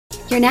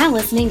You're now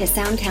listening to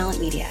Sound Talent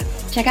Media.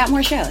 Check out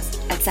more shows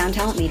at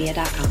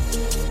soundtalentmedia.com.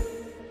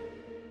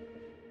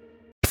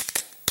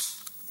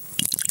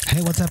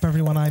 Hey, what's up,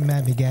 everyone? I'm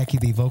Matt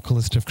Migaki, the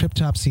vocalist of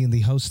Cryptopsy and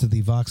the host of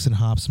the Vox and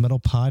Hops Metal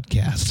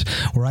Podcast,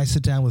 where I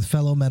sit down with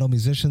fellow metal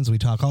musicians. We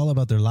talk all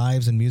about their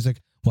lives and music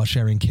while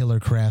sharing killer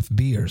craft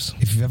beers.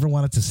 If you've ever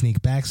wanted to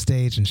sneak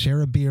backstage and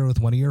share a beer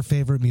with one of your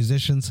favorite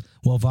musicians,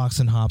 well, Vox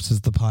and Hops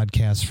is the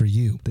podcast for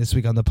you. This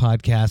week on the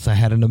podcast, I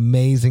had an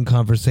amazing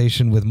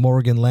conversation with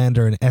Morgan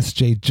Lander and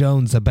S.J.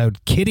 Jones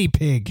about Kitty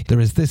Pig.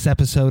 There is this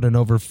episode and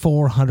over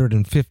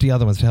 450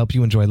 other ones to help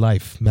you enjoy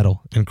life,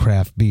 metal, and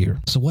craft beer.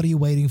 So what are you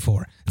waiting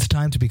for? It's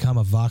time to become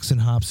a Vox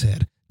and Hops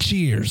head.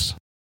 Cheers!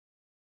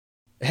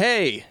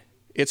 Hey!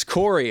 It's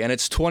Corey, and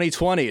it's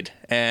 2020,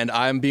 and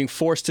I'm being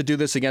forced to do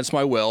this against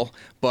my will,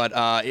 but in the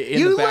background here...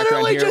 You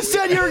literally just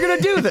said you were going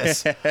to do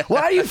this!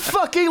 Why are you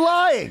fucking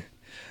lying?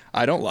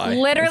 I don't lie.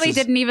 Literally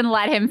didn't even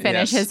let him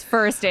finish his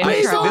first intro.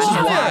 He's a liar! This is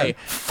why.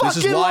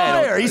 Fucking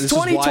liar! He's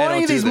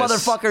 2020, these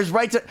motherfuckers,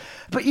 right to...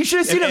 But you should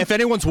have seen him... If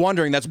anyone's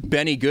wondering, that's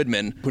Benny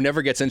Goodman, who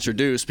never gets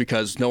introduced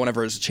because no one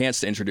ever has a chance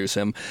to introduce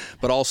him,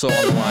 but also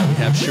on the line we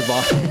have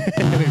Siobhan.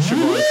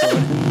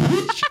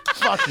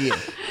 Fuck you.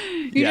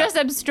 You just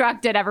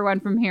obstructed everyone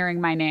from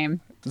hearing my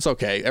name. It's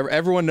okay.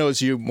 Everyone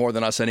knows you more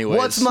than us anyways.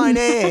 What's my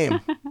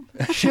name?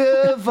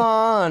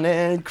 Siobhan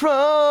and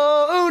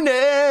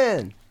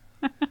Cronin.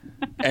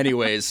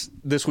 Anyways,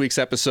 this week's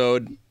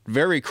episode,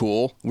 very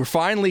cool. We're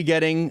finally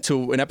getting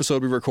to an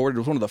episode we recorded. It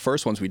was one of the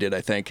first ones we did,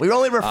 I think. We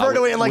only refer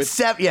to it in like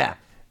seven,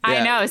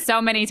 I know,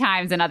 so many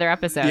times in other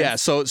episodes. Yeah,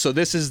 so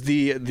this is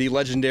the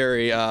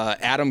legendary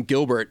Adam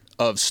Gilbert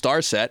of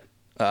Starset,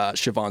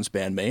 Siobhan's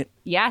bandmate.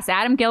 Yes,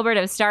 Adam Gilbert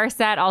of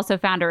Starset, also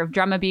founder of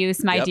Drum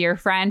Abuse, my dear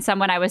friend,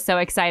 someone I was so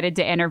excited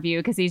to interview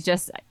because he's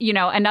just,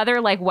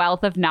 another like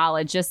wealth of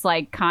knowledge, just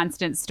like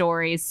constant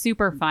stories,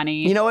 super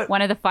funny. You know what?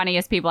 One of the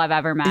funniest people I've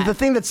ever met. The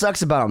thing that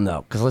sucks about him,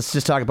 though, because let's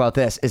just talk about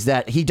this, is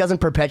that he doesn't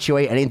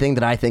perpetuate anything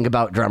that I think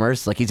about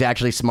drummers. Like, he's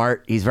actually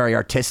smart. He's very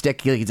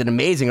artistic. He's an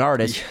amazing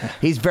artist. Yeah.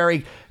 He's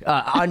very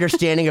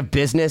understanding of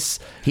business.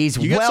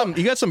 You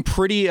got some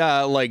pretty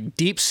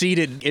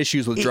deep-seated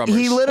issues with drummers.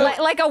 He literally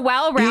like a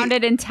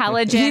well-rounded,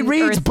 intelligent. He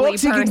reads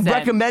books. Person. He can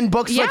recommend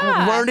books like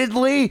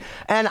learnedly,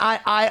 and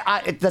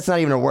I that's not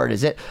even a word,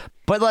 is it?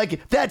 But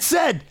like that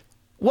said,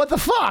 what the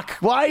fuck?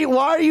 Why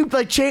are you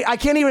like? I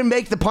can't even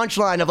make the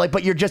punchline of like,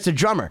 but you're just a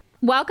drummer.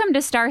 Welcome to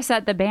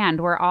Starset the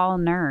band. We're all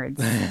nerds.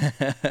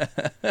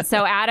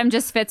 So Adam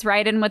just fits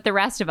right in with the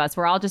rest of us.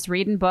 We're all just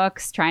reading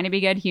books, trying to be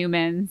good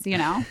humans,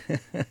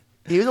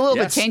 He was a little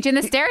bit changing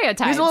the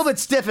stereotypes. He's a little bit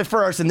stiff at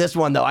first in this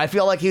one, though. I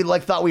feel like he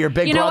thought we were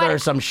Big Brother or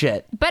some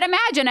shit. But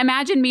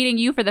imagine meeting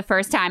you for the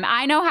first time.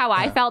 I know how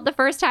I felt the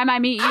first time I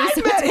meet you. I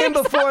met him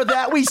before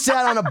that. We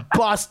sat on a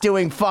bus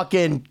doing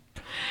fucking.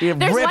 There's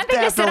one thing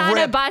to sit on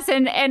a bus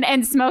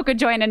and smoke a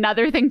joint.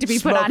 Another thing to be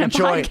put on a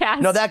podcast.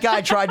 No, that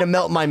guy tried to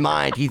melt my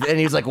mind. He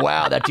was like,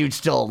 "Wow, that dude's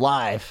still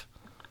alive."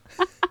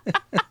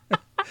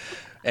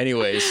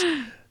 Anyways.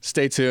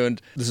 Stay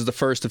tuned. This is the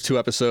first of 2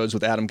 episodes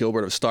with Adam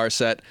Gilbert of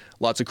Starset.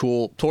 Lots of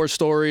cool tour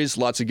stories,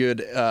 lots of good,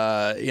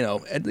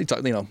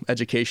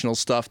 educational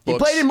stuff. Books, he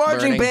played in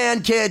marching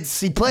band, kids.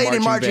 He played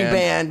in marching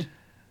band.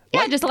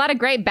 Yeah, just a lot of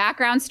great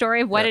background story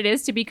of what it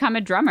is to become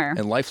a drummer.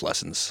 And life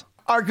lessons.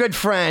 Our good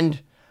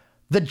friend,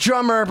 the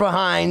drummer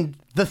behind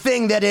the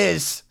thing that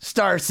is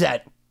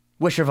Starset,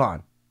 with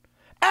Siobhan.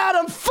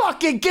 Adam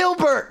fucking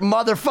Gilbert,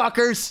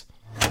 motherfuckers.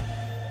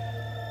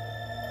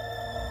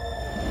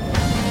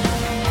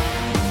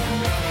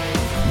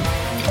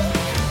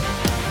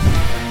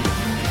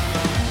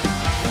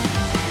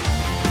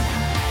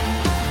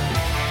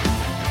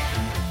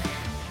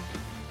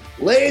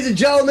 Ladies and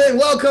gentlemen,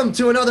 welcome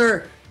to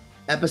another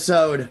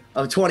episode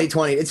of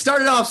 2020. It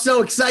started off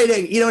so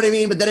exciting, you know what I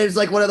mean? But then it's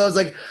like one of those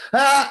like,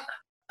 and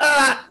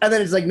then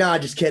it's like, nah,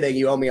 just kidding.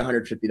 You owe me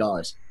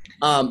 $150.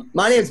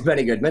 My name's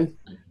Benny Goodman,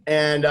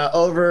 and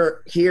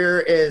over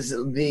here is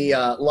the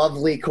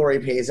lovely Corey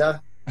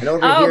Peza. And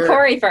over here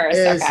Corey first.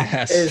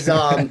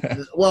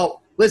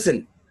 Well,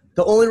 listen,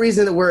 the only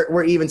reason that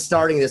we're even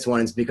starting this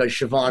one is because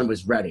Siobhan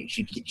was ready.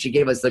 She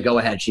gave us the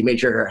go-ahead. She made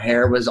sure her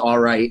hair was all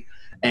right,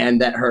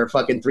 and that her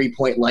fucking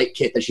 3-point light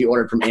kit that she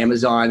ordered from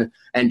Amazon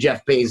and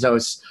Jeff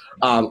Bezos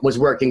was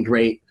working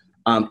great.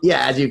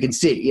 As you can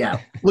see,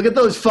 look at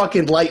those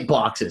fucking light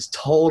boxes.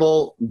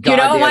 Total goddamn You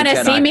don't want to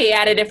Jedi. see me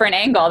at a different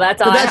angle.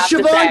 That's all I have to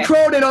say. That's Siobhan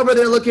Cronin over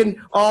there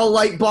looking all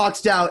light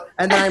boxed out,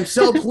 and I'm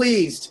so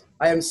pleased.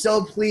 I am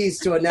so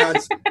pleased to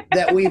announce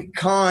that we've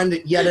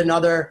conned yet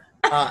another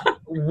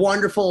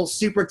wonderful,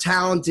 super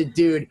talented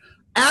dude,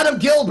 Adam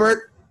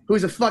Gilbert,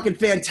 who's a fucking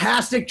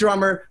fantastic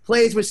drummer,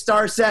 plays with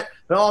Starset,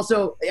 but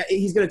also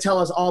he's going to tell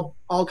us all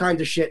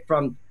kinds of shit,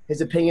 from his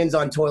opinions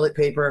on toilet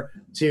paper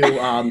to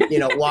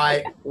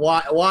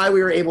why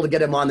we were able to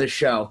get him on this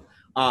show.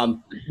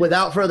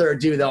 Without further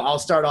ado, though, I'll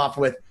start off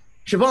with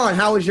Siobhan.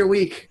 How was your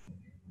week?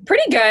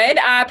 Pretty good,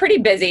 pretty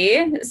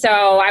busy. So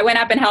I went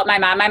up and helped my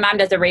mom. My mom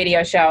does a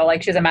radio show,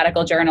 like she's a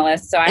medical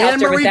journalist. So I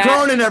helped her with that.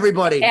 Anne-Marie Cronin,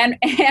 everybody. And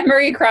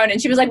Anne-Marie Cronin.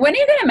 She was like, when are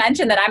you going to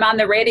mention that I'm on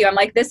the radio? I'm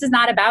like, this is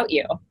not about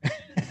you.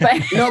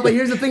 But no, but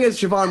here's the thing is,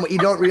 Siobhan, what you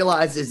don't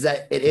realize is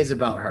that it is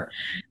about her.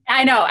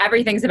 I know,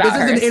 everything's about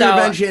her. This is an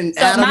intervention.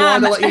 So Adam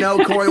Mom, wanted to let you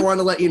know, Corey wanted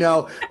to let you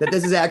know that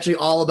this is actually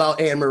all about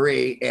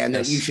Anne-Marie and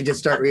that you should just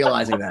start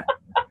realizing that.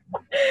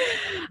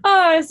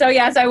 So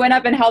I went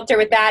up and helped her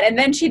with that. And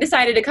then she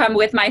decided to come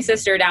with my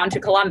sister down to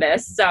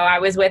Columbus. So I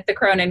was with the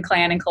Cronin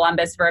clan in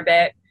Columbus for a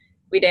bit.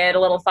 We did a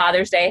little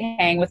Father's Day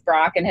hang with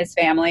Brock and his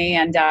family.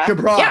 And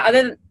Shabrock. Yeah,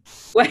 other than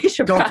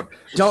Shabrock.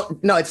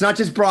 No, it's not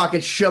just Brock,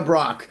 it's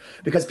Shabrock.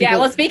 Because people, yeah,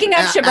 well, speaking of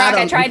Shabrock,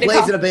 Adam, I tried to plays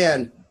call. in a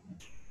band.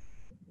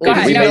 Go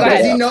ahead.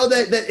 Does he know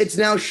that it's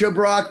now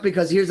Shabrock?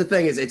 Because here's the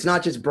thing is, it's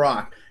not just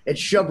Brock. It's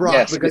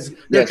Shabrock because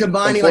they're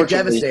combining like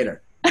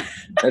Devastator.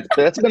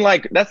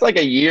 That's like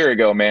a year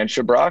ago, man.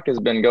 Shabrock has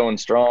been going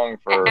strong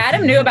for.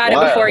 Adam knew about it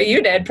before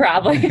you did,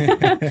 probably.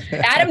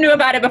 Adam knew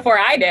about it before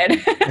I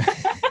did.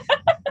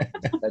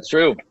 That's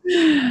true.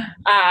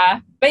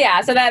 But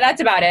yeah, so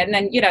that's about it. And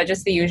then,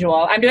 just the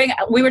usual.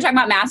 We were talking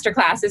about master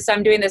classes. So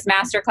I'm doing this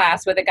master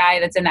class with a guy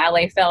that's in the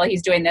LA Phil.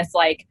 He's doing this,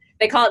 like,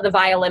 they call it the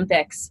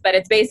Vi-Olympics, but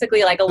it's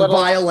basically like a little.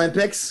 The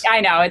Vi-Olympics?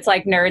 I know, it's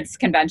like nerds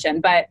convention,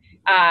 but.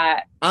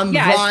 I'm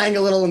vying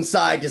a little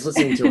inside just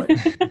listening to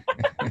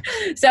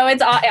it. So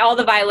it's all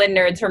the violin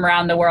nerds from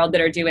around the world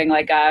that are doing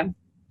like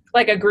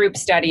a group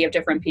study of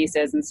different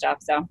pieces and stuff.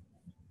 So I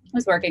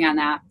was working on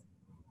that.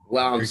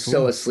 Wow, I'm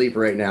so asleep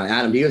right now.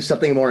 Adam, do you have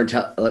something more I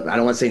don't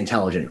want to say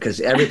intelligent because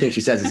everything she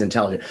says is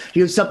intelligent. Do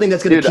you have something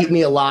that's going to keep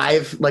me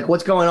alive? Like,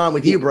 what's going on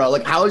with you, bro?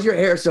 Like, how is your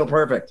hair so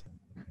perfect?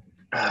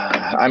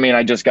 I mean,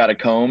 I just got a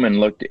comb and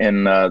looked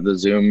in the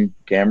Zoom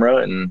camera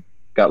and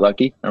got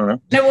lucky. I don't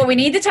know. No, what we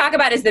need to talk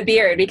about is the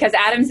beard because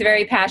Adam's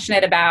very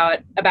passionate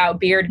about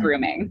beard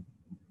grooming,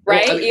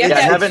 right?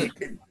 Well,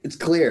 it's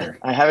clear.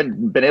 I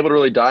haven't been able to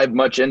really dive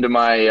much into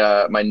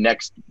my my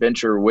next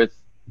venture with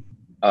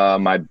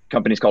my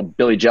company's called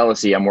Billy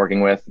Jealousy I'm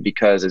working with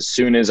because as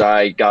soon as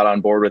I got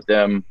on board with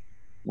them,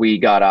 we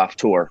got off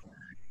tour.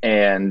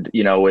 And,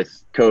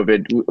 with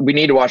COVID, we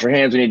need to wash our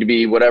hands. We need to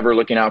be whatever,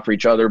 looking out for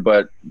each other.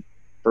 But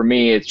for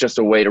me, it's just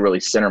a way to really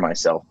center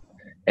myself.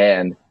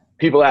 And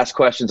people ask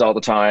questions all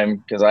the time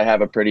because I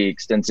have a pretty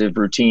extensive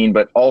routine,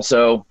 but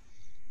also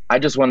I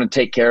just want to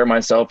take care of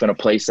myself in a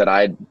place that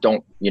I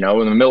don't, in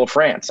the middle of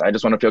France. I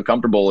just want to feel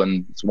comfortable.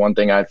 And it's one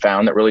thing I've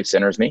found that really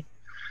centers me.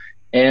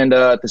 And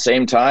at the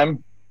same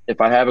time, if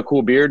I have a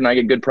cool beard and I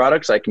get good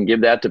products, I can give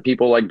that to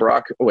people like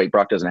Brock. Oh, wait,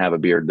 Brock doesn't have a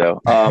beard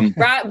though.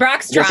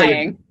 Brock's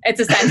trying. It's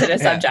a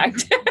sensitive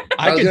subject.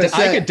 I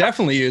could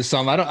definitely use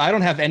some. I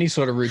don't have any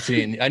sort of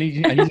routine. I need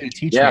you to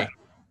teach me.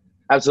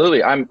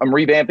 Absolutely. I'm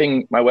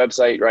revamping my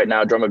website right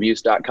now,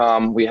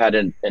 drumabuse.com. We had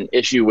an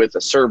issue with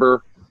a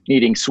server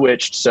needing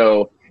switched.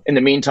 So in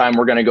the meantime,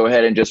 we're going to go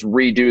ahead and just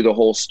redo the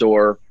whole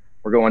store.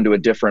 We're going to a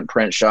different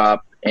print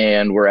shop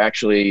and we're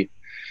actually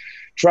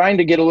trying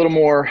to get a little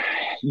more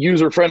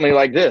user-friendly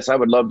like this. I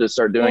would love to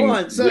start doing. Hold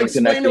on. So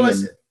explain to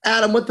us,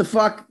 Adam, what the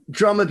fuck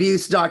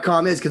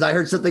drumabuse.com is, because I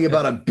heard something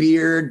about a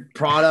beard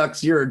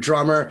products. You're a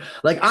drummer.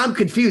 Like, I'm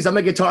confused. I'm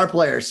a guitar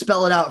player.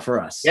 Spell it out for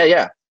us.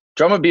 Yeah.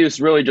 Drum Abuse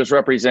really just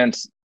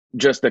represents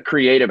just the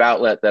creative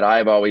outlet that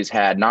I've always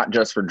had, not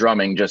just for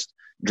drumming, just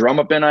drum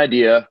up an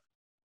idea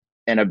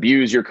and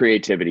abuse your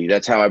creativity.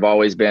 That's how I've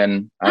always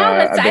been.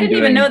 I didn't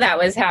even know that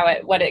was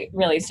what it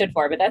really stood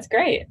for, but that's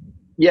great.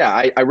 Yeah,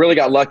 I really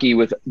got lucky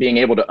with being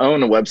able to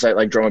own a website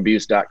like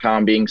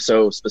drumabuse.com, being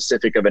so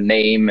specific of a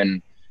name.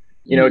 And,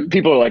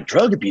 people are like,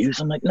 drug abuse?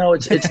 I'm like, no,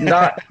 it's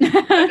not.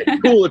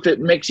 It's cool if it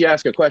makes you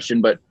ask a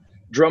question, but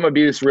Drum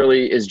Abuse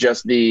really is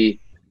just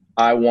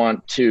I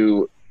want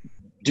to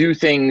do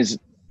things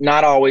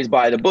not always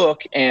by the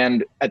book.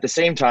 And at the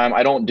same time,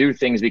 I don't do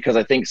things because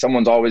I think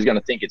someone's always going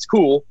to think it's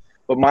cool.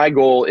 But my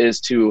goal is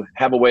to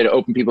have a way to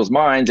open people's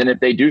minds. And if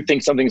they do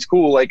think something's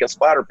cool, like a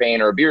splatter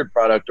paint or a beard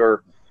product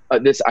or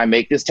I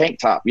make this tank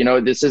top,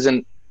 this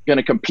isn't going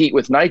to compete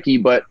with Nike,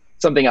 but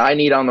something I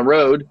need on the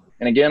road.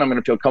 And again, I'm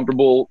going to feel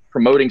comfortable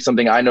promoting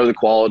something. I know the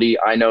quality.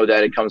 I know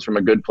that it comes from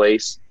a good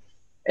place.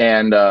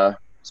 And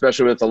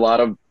especially with a lot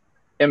of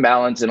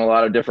imbalance in a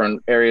lot of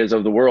different areas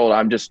of the world,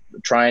 I'm just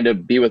trying to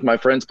be with my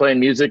friends playing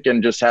music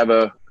and just have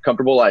a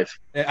comfortable life.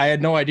 I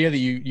had no idea that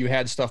you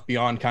had stuff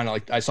beyond kind of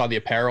like, I saw the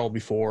apparel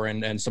before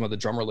and some of the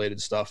drum related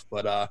stuff.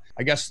 But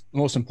I guess the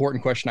most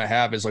important question I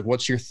have is like,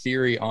 what's your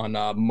theory on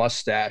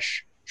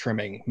mustache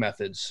trimming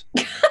methods?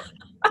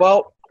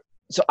 Well,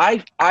 so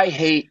I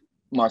hate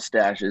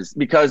mustaches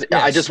because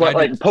I just want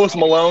like Post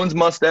Malone's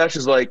mustache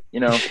is like,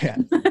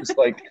 this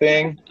like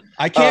thing.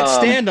 I can't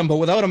stand them, but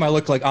without them, I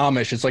look like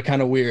Amish. It's like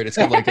kind of weird. It's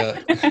got like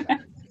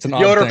it's an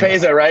Yoder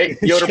Peza, right?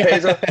 Yoder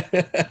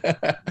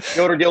Peza,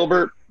 Yoder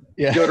Gilbert,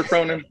 Yoder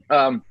Cronin.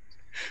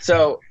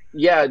 So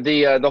yeah,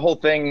 the whole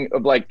thing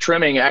of like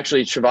trimming,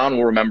 actually, Siobhan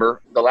will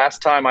remember the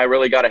last time I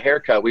really got a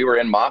haircut, we were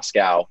in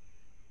Moscow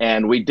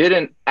and we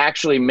didn't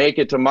actually make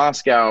it to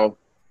Moscow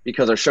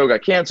because our show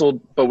got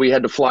canceled, but we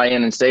had to fly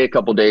in and stay a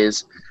couple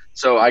days.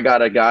 So I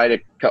got a guy to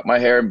cut my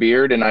hair and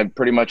beard, and I've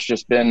pretty much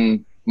just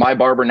been, my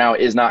barber now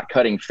is not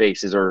cutting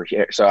faces or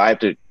hair. So I have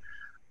to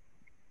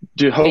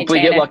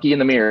hopefully get lucky in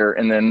the mirror.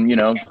 And then, you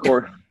know,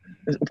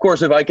 of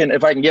course, if I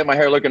can get my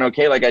hair looking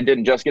okay, like I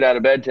didn't just get out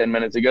of bed 10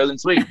 minutes ago, then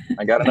sweet,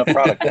 I got enough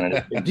product in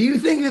it. Do you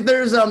think that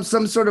there's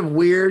some sort of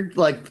weird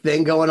like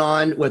thing going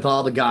on with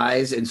all the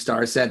guys in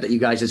Starset that you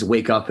guys just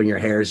wake up and your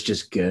hair is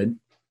just good?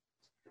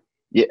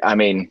 Yeah, I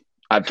mean,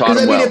 I've taught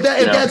them well. If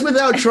that's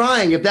without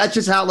trying, if that's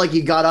just how like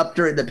you got up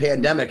during the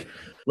pandemic,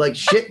 like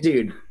shit,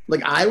 dude.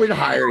 Like I would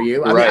hire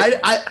you. I mean,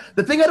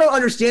 the thing I don't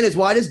understand is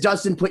why does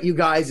Dustin put you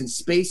guys in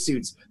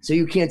spacesuits so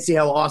you can't see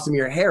how awesome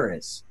your hair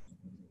is?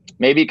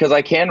 Maybe because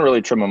I can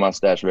really trim a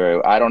mustache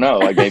I don't know.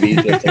 Like maybe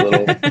it's just a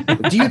little.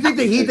 Do you think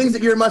that he thinks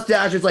that your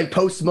mustache is like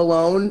Post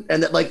Malone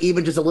and that like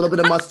even just a little bit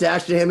of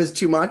mustache to him is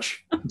too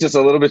much? Just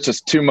a little bit,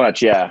 just too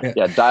much. Yeah.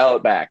 Dial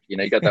it back. You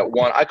know, you got that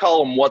one. I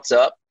call him "What's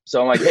up." So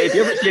I'm like, hey, if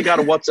you ever see a guy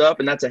to "What's up"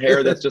 and that's a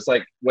hair that's just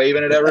like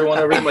waving at everyone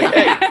over him, like,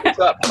 hey, what's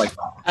up? I'm like,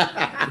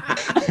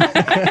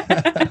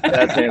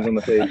 that's hands on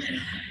the face.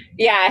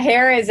 Yeah,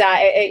 hair is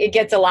it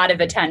gets a lot of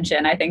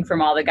attention, I think,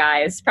 from all the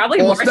guys. Probably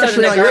more so than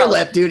especially the on girls. your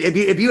lip, dude.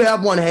 If you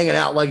have one hanging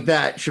out like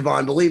that,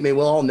 Siobhan, believe me,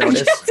 we'll all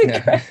notice.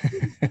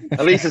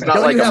 At least it's not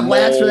Don't like you a have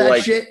lats for mole, that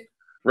like shit?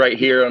 right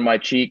here on my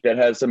cheek that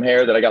has some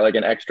hair that I got like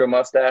an extra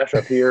mustache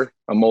up here,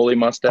 a moley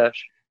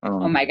mustache.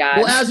 Oh my God.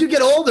 Well, as you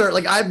get older,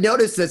 like I've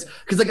noticed this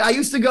because like I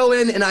used to go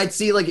in and I'd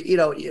see like, you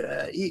know,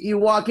 you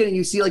walk in and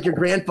you see like your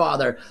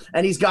grandfather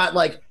and he's got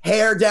like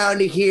hair down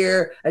to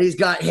here and he's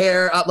got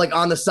hair up like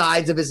on the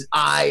sides of his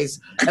eyes.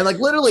 And like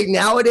literally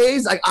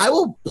nowadays, like I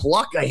will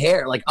pluck a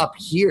hair like up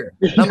here.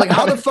 And I'm like,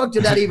 how the fuck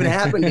did that even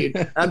happen,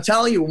 dude? I'm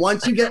telling you,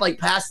 once you get like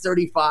past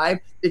 35,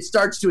 it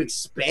starts to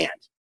expand.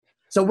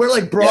 So we're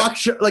like Brock,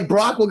 like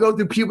Brock will go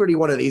through puberty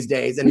one of these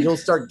days and he'll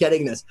start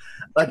getting this.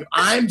 Like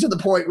I'm to the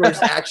point where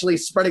it's actually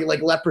spreading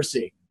like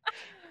leprosy.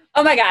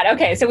 Oh my God.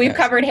 Okay. So we've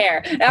covered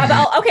hair.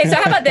 Okay. So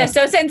how about this?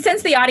 So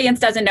since the audience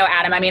doesn't know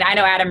Adam, I mean, I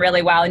know Adam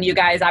really well and you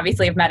guys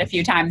obviously have met a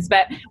few times,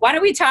 but why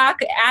don't we talk,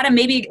 Adam,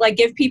 maybe like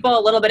give people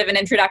a little bit of an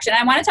introduction.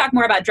 I want to talk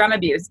more about drum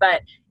abuse,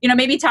 but you know,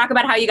 maybe talk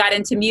about how you got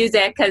into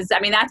music. Cause I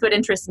mean, that's what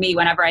interests me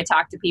whenever I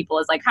talk to people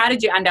is like, how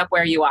did you end up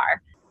where you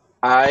are?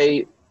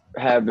 I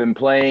have been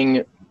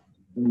playing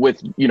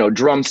with, you know,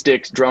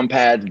 drumsticks, drum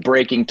pads,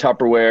 breaking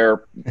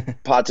Tupperware,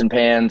 pots and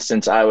pans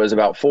since I was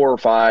about 4 or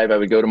 5. I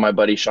would go to my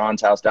buddy Sean's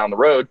house down the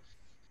road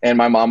and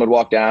my mom would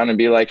walk down and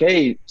be like,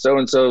 hey,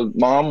 so-and-so,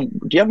 Mom,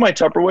 do you have my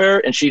Tupperware?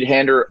 And she'd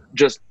hand her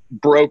just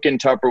broken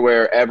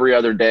Tupperware every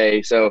other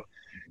day. So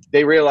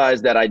they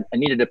realized that I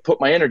needed to put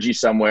my energy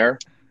somewhere.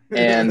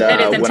 And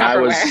when I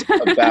was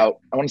about,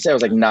 I want to say I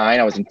was like 9,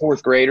 I was in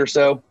 4th grade or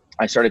so,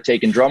 I started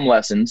taking drum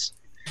lessons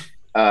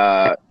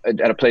at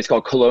a place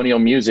called Colonial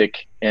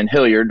Music in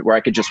Hilliard where I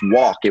could just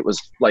walk. It was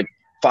like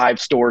 5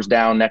 stores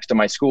down next to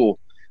my school.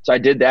 So I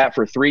did that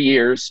for 3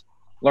 years,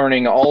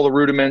 learning all the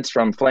rudiments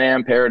from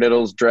flam,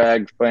 paradiddles,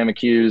 drag,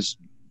 flamacus,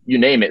 you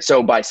name it.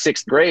 So by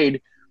 6th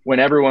grade, when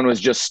everyone was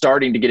just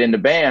starting to get into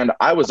band,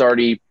 I was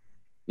already,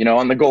 you know,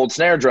 on the gold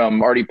snare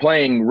drum, already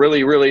playing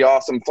really, really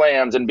awesome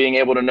flams and being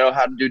able to know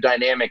how to do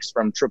dynamics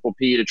from triple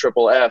P to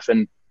triple F.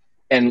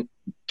 And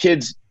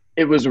kids,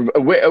 it was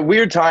a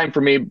weird time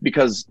for me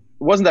because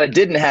it wasn't that I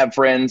didn't have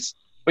friends,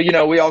 but, you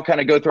know, we all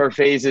kind of go through our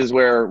phases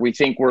where we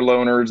think we're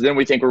loners, then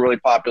we think we're really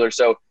popular.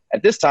 So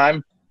at this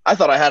time, I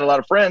thought I had a lot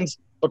of friends,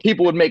 but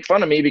people would make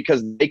fun of me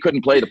because they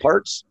couldn't play the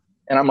parts.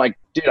 And I'm like,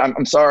 dude,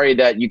 I'm sorry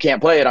that you can't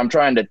play it. I'm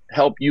trying to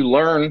help you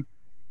learn.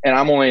 And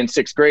I'm only in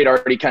 6th grade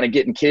already kind of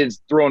getting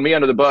kids throwing me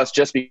under the bus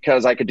just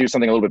because I could do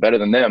something a little bit better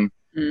than them.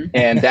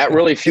 And that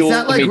really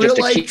fueled me just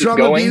to keep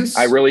going. Abuse?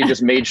 I really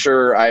just made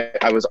sure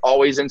I was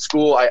always in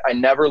school. I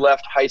never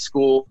left high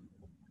school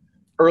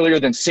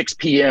earlier than 6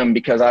 p.m.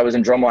 because I was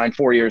in drumline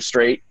 4 years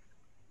straight.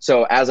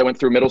 So as I went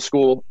through middle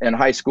school and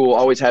high school,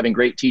 always having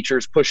great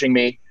teachers pushing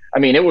me. I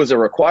mean, it was a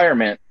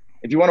requirement.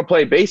 If you want to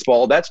play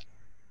baseball, that's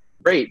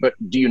great, but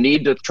do you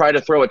need to try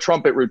to throw a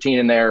trumpet routine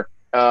in there?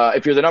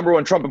 If you're the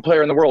 #1 trumpet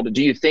player in the world,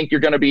 do you think you're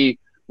going to be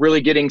really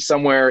getting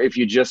somewhere if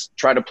you just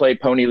try to play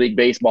Pony League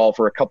baseball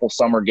for a couple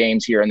summer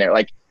games here and there?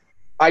 Like,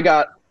 I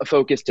got a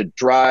focus to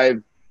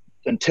drive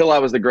until I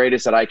was the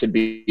greatest that I could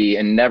be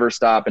and never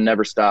stop and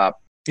never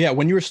stop. Yeah.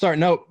 When you were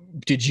starting out,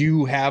 did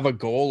you have a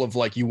goal of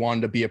like you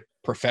wanted to be a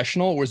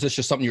professional, or was this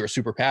just something you were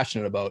super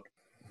passionate about?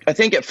 I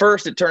think at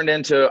first it turned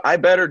into, I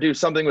better do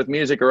something with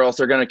music or else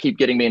they're going to keep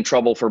getting me in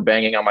trouble for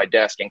banging on my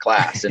desk in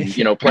class and,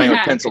 you know, playing with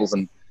pencils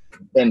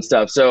and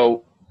stuff.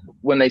 So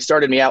when they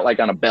started me out like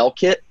on a bell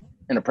kit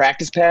and a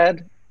practice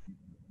pad,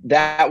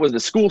 that was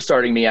the school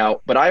starting me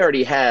out, but I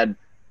already had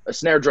a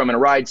snare drum and a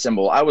ride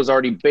cymbal. I was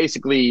already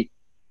basically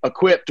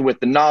equipped with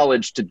the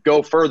knowledge to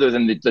go further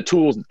than the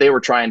tools that they were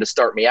trying to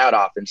start me out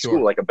off in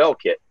school, like a bell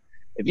kit.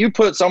 If you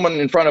put someone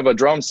in front of a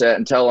drum set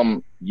and tell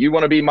them, you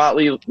want to be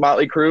Motley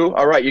Crue?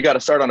 All right, you got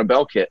to start on a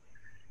bell kit.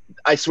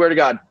 I swear to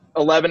God,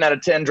 11 out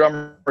of 10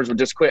 drummers would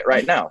just quit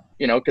right now,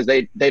 you know, because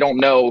they don't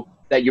know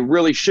that you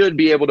really should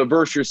be able to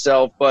verse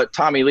yourself. But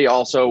Tommy Lee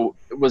also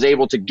was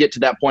able to get to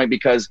that point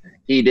because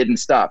he didn't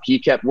stop. He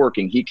kept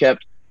working. He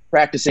kept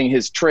practicing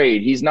his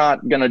trade. He's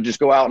not going to just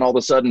go out and all of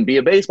a sudden be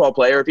a baseball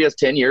player if he has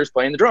 10 years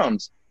playing the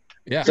drums.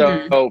 Yeah.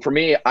 So for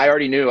me, I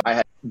already knew I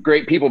had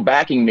great people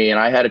backing me and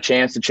I had a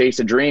chance to chase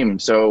a dream.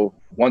 So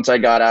once I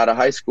got out of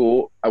high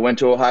school, I went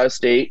to Ohio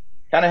State,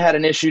 kind of had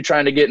an issue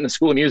trying to get in the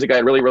School of Music. I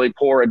had really, really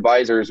poor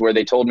advisors where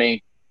they told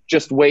me,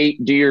 just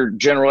wait, do your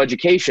general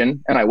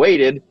education. And I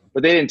waited,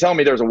 but they didn't tell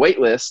me there was a wait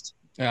list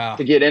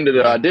to get into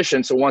the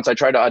audition. So once I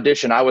tried to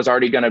audition, I was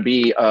already going to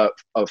be a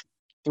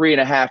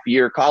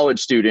 3.5-year college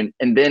student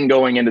and then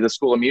going into the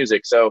School of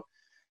Music. So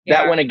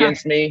that went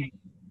against me.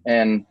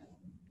 And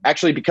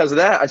actually, because of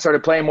that, I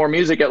started playing more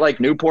music at like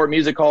Newport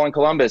Music Hall in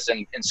Columbus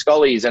and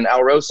Scully's and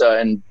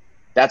Alrosa. And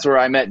that's where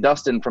I met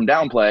Dustin from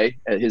Downplay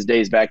at his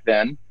days back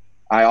then.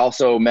 I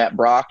also met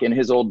Brock and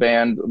his old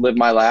band, Live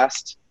My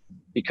Last,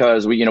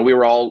 because we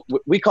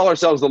call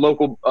ourselves the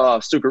local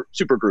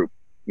super group.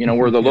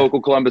 We're the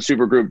local Columbus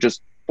super group,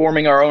 just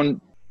forming our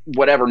own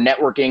whatever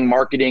networking,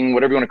 marketing,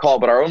 whatever you want to call it,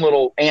 but our own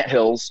little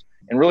anthills,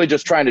 and really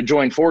just trying to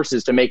join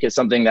forces to make it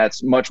something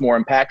that's much more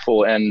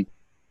impactful. And,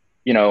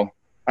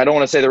 I don't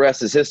want to say the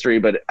rest is history,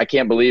 but I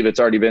can't believe it's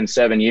already been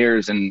 7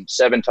 years and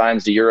 7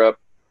 times to Europe.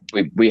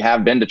 We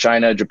have been to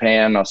China,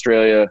 Japan,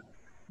 Australia,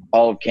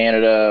 all of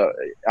Canada.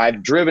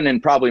 I've driven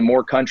in probably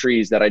more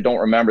countries that I don't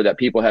remember that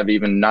people have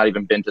not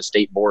even been to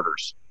state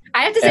borders.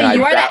 I have to say,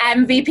 you are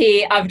the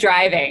MVP of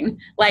driving.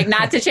 Like,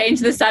 not to change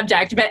the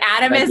subject, but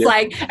Adam is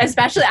like,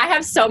 especially, I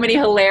have so many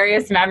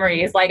hilarious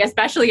memories, like,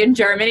 especially in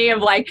Germany,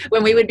 of like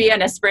when we would be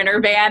in a Sprinter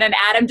van and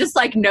Adam just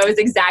like knows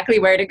exactly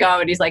where to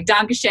go. And he's like,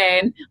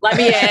 Dankeschön, let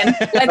me in,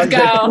 let's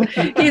go.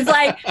 He's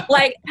like,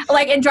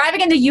 and driving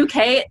in the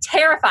UK,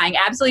 terrifying,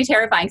 absolutely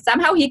terrifying.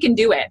 Somehow he can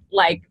do it,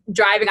 like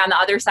driving on the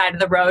other side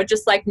of the road,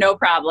 just like no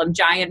problem,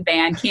 giant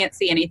van, can't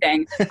see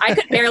anything. I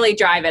could barely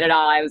drive it at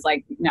all. I was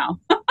like, no.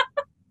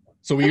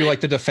 So were you like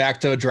the de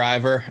facto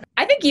driver?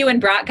 I think you and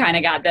Brock kind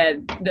of got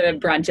the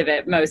brunt of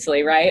it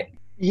mostly, right?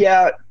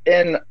 Yeah,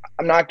 and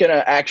I'm not going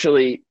to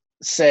actually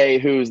say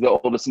who's the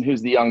oldest and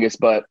who's the youngest,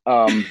 but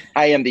I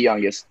am the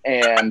youngest.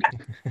 And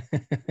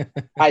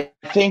I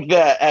think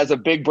that as a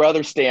big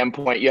brother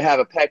standpoint, you have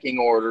a pecking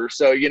order.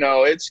 So,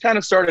 it's kind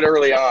of started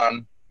early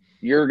on.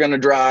 You're going to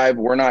drive,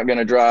 we're not going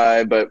to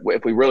drive, but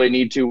if we really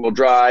need to, we'll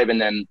drive. And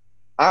then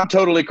I'm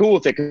totally cool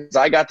with it because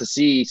I got to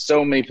see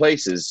so many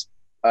places.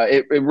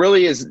 It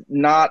really is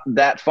not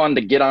that fun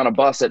to get on a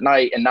bus at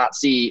night and not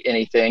see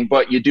anything,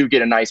 but you do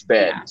get a nice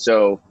bed. Yeah.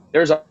 So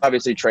there's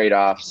obviously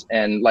trade-offs.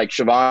 And like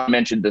Siobhan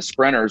mentioned, the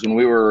Sprinters, when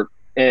we were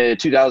in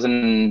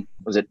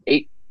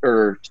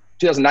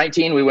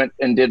 2019, we went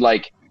and did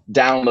like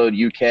Download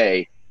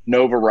UK,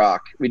 Nova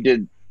Rock. We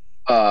did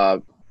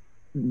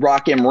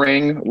Rock im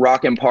Ring,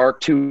 Rock im Park,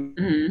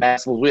 2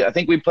 festivals. I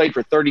think we played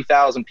for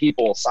 30,000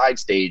 people side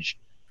stage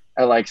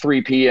at like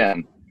 3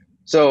 p.m.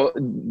 So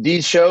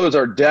these shows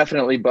are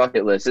definitely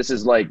bucket list. This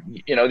is like,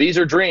 these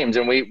are dreams,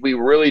 and we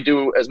really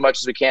do as much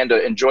as we can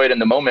to enjoy it in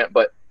the moment.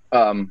 But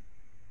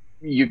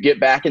you get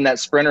back in that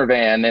Sprinter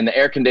van and the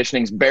air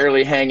conditioning's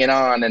barely hanging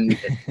on, and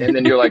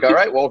then you're like, all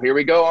right, well, here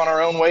we go on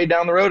our own way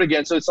down the road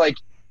again. So it's like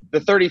the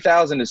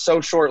 30,000 is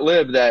so short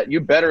lived that you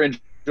better enjoy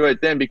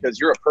it then, because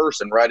you're a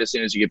person right as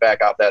soon as you get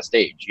back off that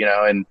stage,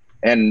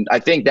 and I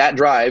think that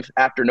drive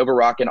after Nova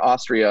Rock in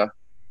Austria,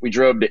 we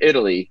drove to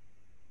Italy,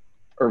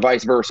 or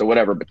vice versa,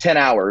 whatever, but 10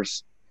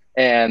 hours.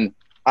 And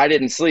I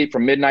didn't sleep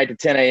from midnight to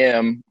 10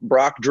 a.m.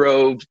 Brock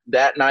drove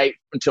that night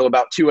until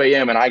about 2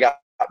 a.m. and I got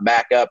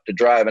back up to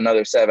drive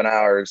another 7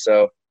 hours.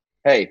 So,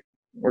 hey,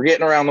 we're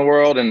getting around the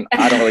world, and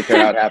I don't really care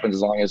how it happens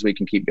as long as we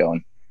can keep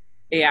going.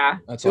 Yeah.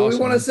 That's Do awesome.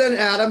 we want to send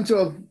Adam to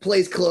a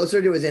place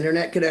closer to his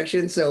internet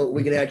connection so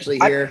we can actually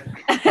hear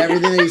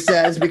everything that he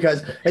says?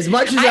 Because as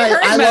much as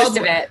I love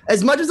it,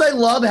 as much as I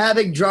love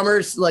having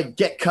drummers like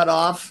get cut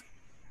off,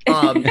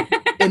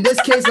 in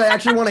this case, I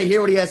actually want to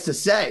hear what he has to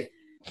say.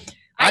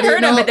 I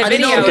heard him at the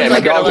video. Okay, he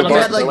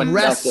had like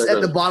rests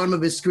at the bottom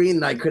of his screen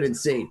that I couldn't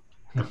see.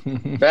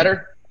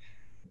 Better?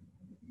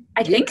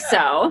 I think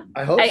so.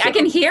 I hope so. I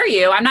can hear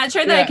you. I'm not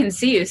sure that I can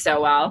see you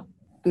so well.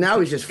 Now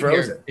he's just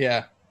frozen.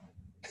 Yeah.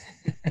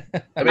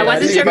 I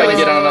wasn't sure. If I could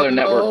get on another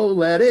network. Oh,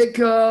 let it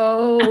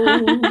go.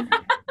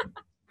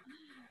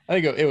 I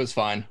think it was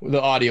fine.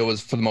 The audio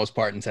was for the most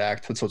part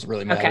intact. That's what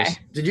really matters. Okay.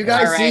 Did you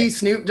guys see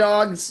Snoop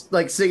Dogg's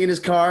like singing in his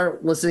car,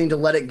 listening to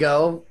 "Let It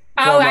Go"?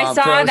 Oh, I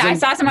saw that. I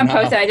saw someone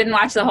post it. I didn't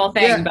watch the whole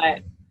thing,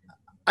 but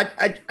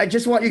I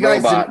just want you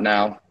guys to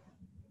now.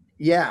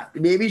 Yeah,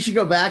 maybe you should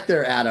go back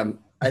there, Adam.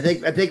 I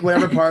think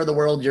whatever part of the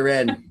world you're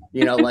in,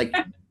 like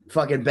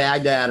fucking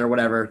Baghdad or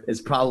whatever,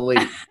 is probably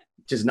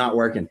just not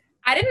working.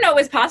 I didn't know it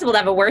was possible to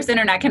have a worse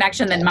internet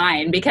connection than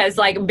mine, because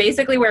like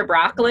basically where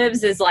Brock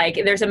lives is like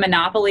there's a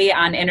monopoly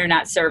on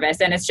internet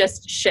service, and it's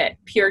just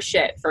pure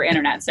shit for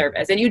internet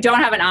service, and you don't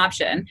have an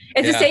option.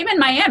 It's the same in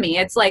Miami.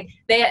 It's like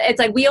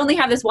we only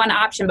have this one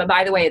option, but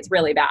by the way, it's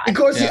really bad. Of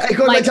course,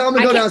 I tell him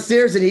to go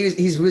downstairs, and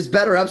he was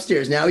better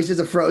upstairs. Now he's just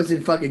a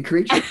frozen fucking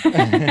creature.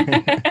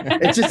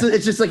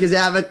 it's just like his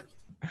habit.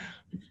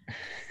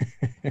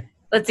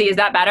 Let's see, is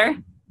that better,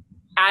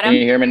 Adam? Can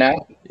you hear me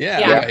now?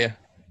 Yeah.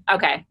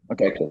 Okay.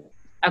 Okay, cool.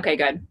 Okay,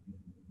 good.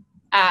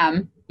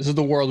 This is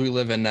the world we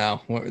live in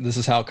now. This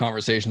is how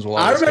conversations will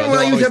I always remember go.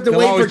 when I used to have to There'll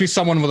wait always for be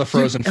someone with a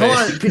frozen Hold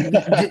face.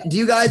 on. Do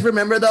you guys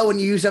remember though when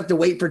you used to have to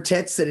wait for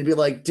tits and it'd be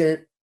like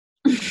dent,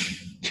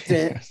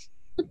 dent,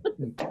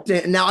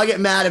 dent. Now I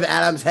get mad if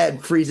Adam's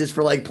head freezes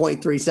for like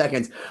 0.3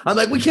 seconds. I'm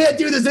like, we can't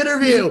do this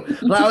interview.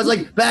 But I was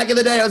like, back in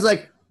the day, I was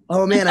like,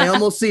 oh man, I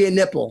almost see a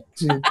nipple.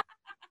 Dude.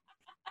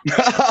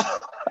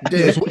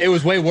 It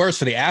was way worse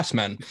for the ass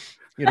men.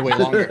 You had to wait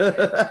longer.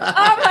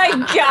 Oh my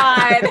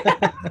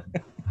God.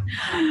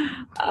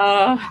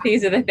 Oh,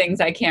 these are the things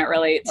I can't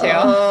relate to.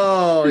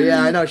 Oh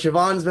yeah, I know.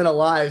 Siobhan's been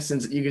alive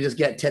since you could just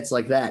get tits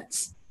like that.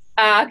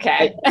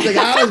 Okay. It's like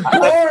I was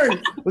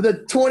born with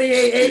a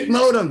 28.8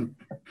 modem.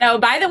 No,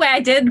 by the way,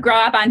 I did grow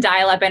up on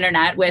dial-up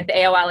internet with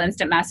AOL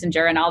Instant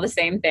Messenger and all the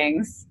same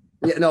things.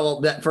 Yeah,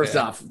 no. That first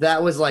off,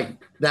 that was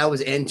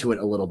into it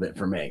a little bit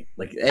for me.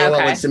 Like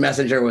AOL Instant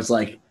Messenger was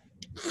like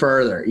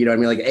further. You know what I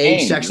mean? Like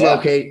age, sex,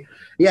 locate.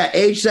 Yeah,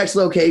 age, sex,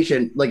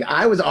 location. Like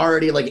I was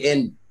already like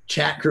in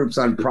chat groups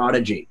on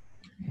Prodigy.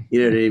 You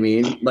know what I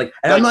mean? Like,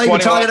 and I'm not even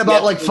talking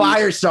about like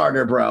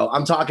Firestarter, bro.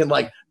 I'm talking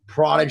like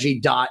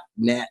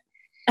Prodigy.net.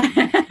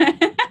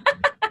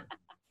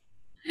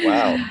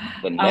 Wow.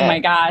 Oh my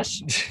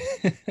gosh.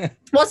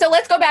 Well, so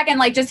let's go back and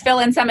like just fill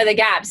in some of the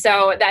gaps.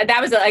 So that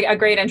was a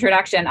great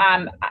introduction.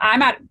 I'm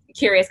not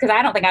curious because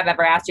I don't think I've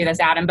ever asked you this,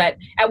 Adam, but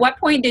at what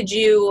point did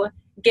you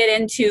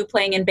get into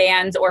playing in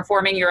bands or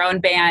forming your own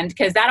band?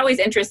 Because that always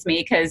interests me,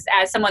 because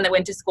as someone that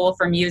went to school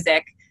for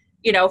music,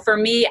 you know, for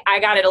me, I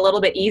got it a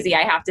little bit easy,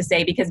 I have to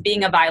say, because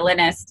being a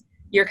violinist,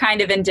 you're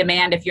kind of in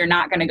demand if you're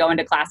not going to go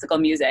into classical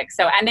music.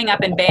 So ending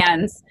up in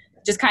bands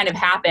just kind of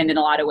happened in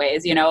a lot of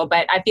ways, you know,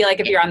 but I feel like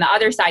if you're on the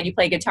other side, you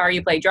play guitar,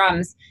 you play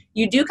drums,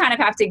 you do kind of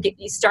have to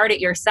start it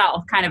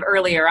yourself kind of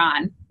earlier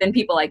on than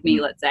people like me,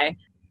 let's say.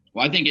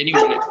 Well, I think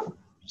anyone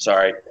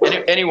just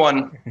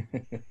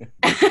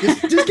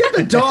get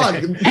the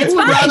dog.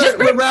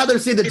 We'd rather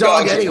see the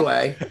dog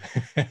anyway.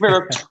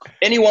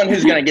 Anyone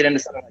who's going to get into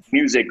something like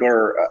music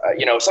or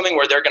something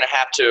where they're going to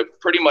have to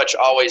pretty much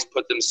always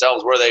put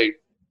themselves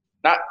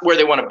not where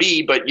they want to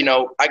be, but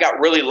I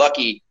got really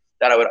lucky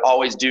that I would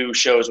always do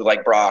shows with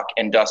like Brock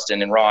and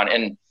Dustin and Ron,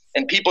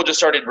 and people just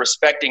started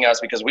respecting us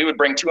because we would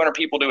bring 200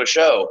 people to a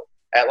show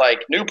at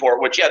like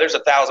Newport, which there's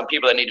 1,000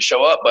 people that need to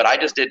show up, but I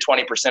just did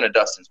 20% of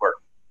Dustin's work,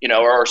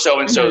 or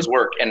so-and-so's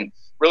work, and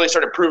really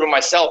started proving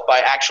myself by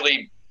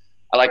actually,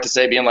 I like to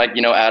say, being like,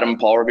 Adam,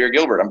 Paul Revere,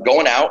 Gilbert. I'm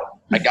going out.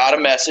 I got a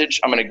message.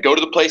 I'm going to go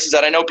to the places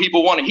that I know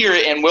people want to hear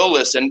it and will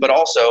listen. But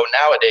also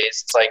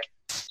nowadays, it's like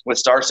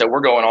with Starset,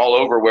 we're going all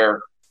over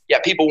where,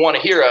 people want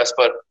to hear us.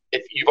 But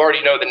if you've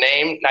already know the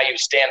name, now you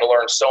stand to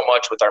learn so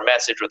much with our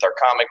message, with our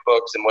comic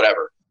books and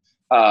whatever.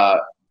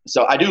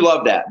 So I do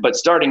love that. But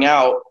starting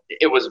out,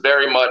 it was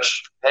very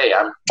much, hey,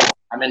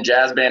 I'm in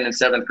jazz band in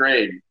 7th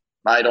grade.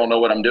 I don't know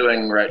what I'm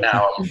doing right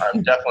now.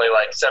 I'm definitely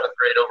like 7th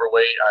grade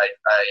overweight. I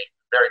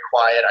very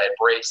quiet. I had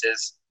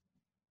braces,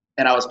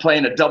 and I was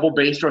playing a double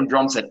bass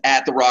drum set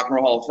at the Rock and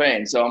Roll Hall of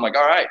Fame. So I'm like,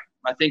 all right,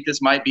 I think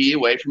this might be a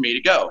way for me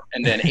to go.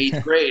 And then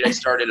 8th grade, I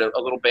started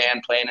a little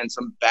band playing in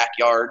some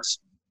backyards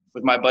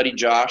with my buddy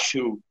Josh,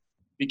 who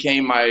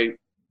became my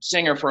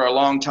singer for a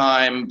long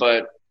time.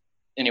 But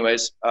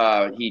anyways,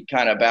 he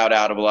kind of bowed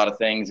out of a lot of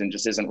things and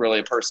just isn't really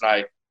a person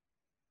I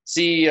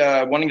see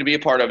wanting to be a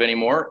part of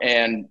anymore.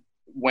 And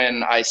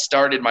when I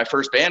started my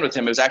first band with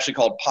him, it was actually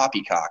called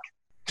Poppycock.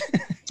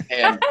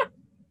 And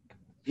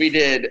we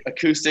did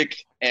acoustic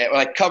and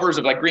like covers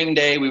of like Green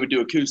Day. We would do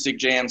acoustic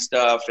jam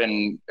stuff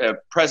and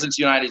Presidents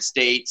United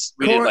States.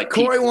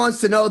 Corey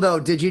wants to know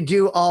though, did you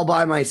do All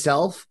By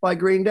Myself by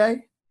Green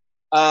Day?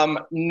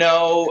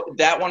 No,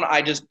 that one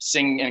I just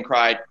sing and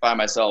cry by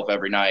myself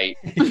every night.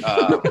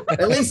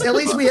 At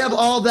least we have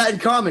all that in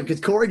common,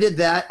 because Corey did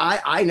that.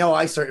 I know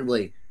I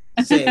certainly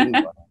sing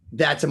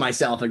that to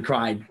myself and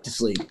cried to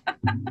sleep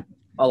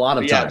a lot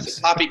of times.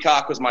 So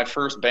Poppycock was my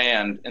first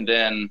band, and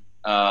then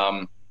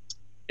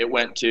it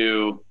went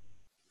to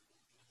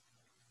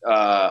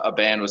a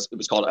band. It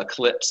was called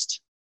Eclipsed,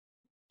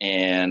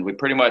 and we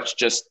pretty much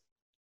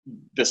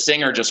the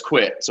singer just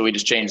quit, so we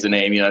just changed the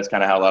name. That's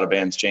kind of how a lot of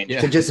bands change.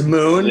 To just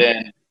Moon.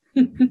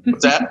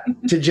 What's that?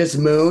 To just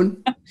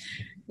Moon.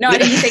 No, I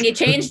didn't think he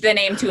changed the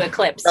name to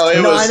Eclipse. I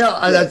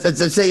know.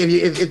 That's saying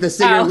if the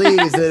singer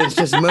leaves, then it's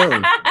just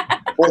Moon.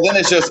 Well, then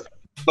it's just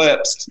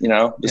Eclipsed.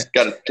 Just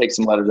got to take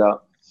some letters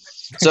out.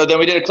 So then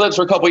we did Eclipse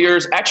for a couple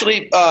years.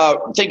 Actually,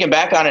 thinking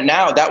back on it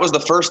now, that was the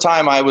first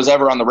time I was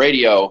ever on the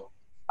radio.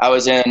 I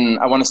was in,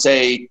 I want to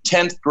say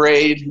 9th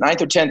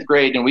or 10th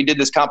grade, and we did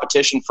this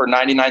competition for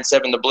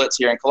 99.7 The Blitz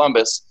here in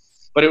Columbus,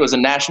 but it was a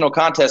national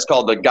contest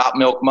called the Got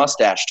Milk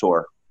Mustache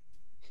Tour.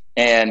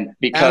 And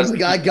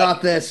because I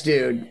got this,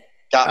 dude.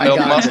 Got Milk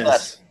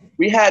Mustache.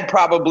 We had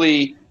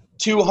probably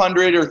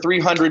 200 or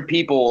 300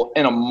 people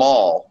in a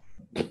mall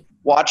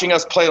watching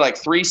us play like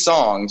 3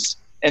 songs.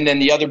 And then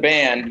the other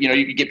band,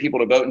 you could get people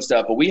to vote and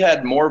stuff, but we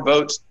had more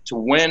votes to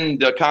win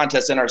the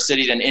contest in our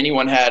city than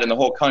anyone had in the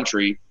whole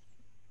country.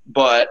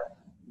 But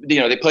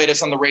they played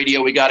us on the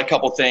radio. We got a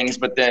couple things,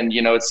 but then,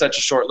 it's such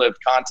a short-lived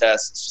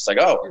contest. It's just like,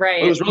 oh,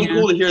 right. It was really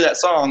cool to hear that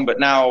song, but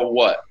now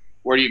what?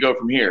 Where do you go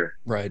from here?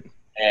 Right.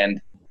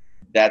 And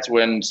that's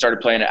when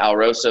started playing at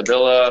Alrosa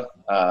Villa,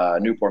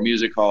 Newport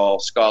Music Hall,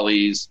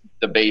 Scully's,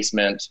 The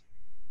Basement.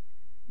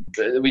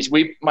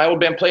 My old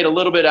band played a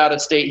little bit out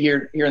of state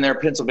here and there,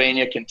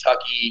 Pennsylvania,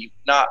 Kentucky,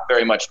 not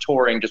very much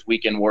touring, just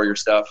weekend warrior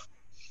stuff.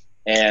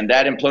 And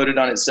that imploded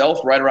on itself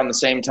right around the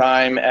same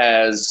time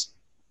as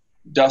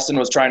Dustin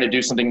was trying to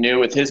do something new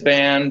with his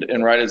band,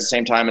 and right at the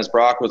same time as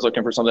Brock was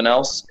looking for something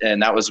else.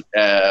 And that was,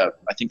 I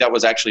think that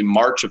was actually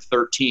March of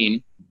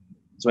 2013.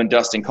 Is when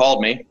Dustin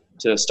called me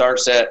to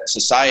Starset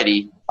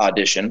Society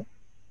audition.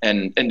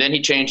 And then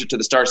he changed it to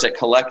the Starset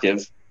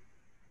Collective.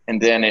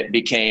 And then it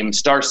became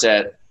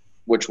Starset,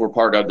 which were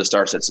part of the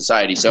Starset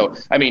Society. So,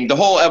 I mean, the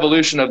whole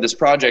evolution of this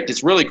project,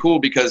 it's really cool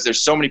because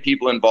there's so many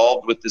people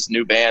involved with this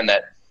new band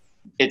that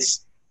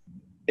it's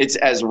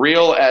as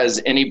real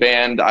as any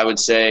band, I would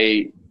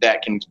say,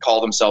 that can call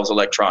themselves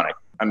electronic.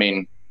 I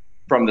mean,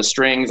 from the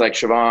strings like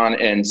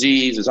Siobhan and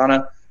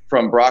Zuzana,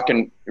 from Brock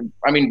and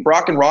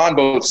Ron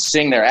both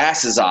sing their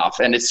asses off.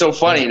 And it's so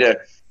funny to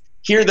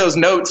hear those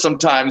notes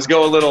sometimes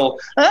go a little,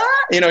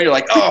 you're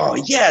like, oh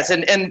yes.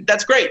 And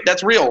that's great.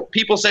 That's real.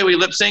 People say we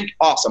lip sync.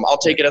 Awesome. I'll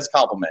take it as a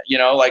compliment,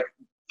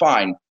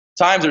 fine.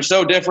 Times are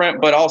so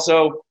different, but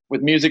also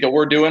with music that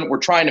we're doing, we're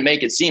trying to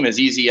make it seem as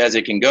easy as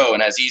it can go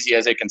and as easy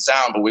as it can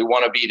sound, but we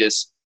want to be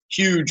this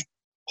huge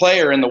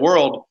player in the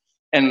world.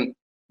 And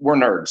we're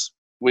nerds.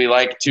 We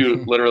like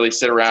to literally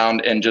sit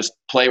around and just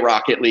play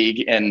Rocket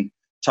League and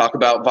talk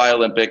about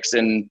Violympics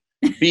and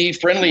be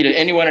friendly to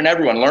anyone and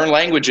everyone, learn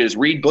languages,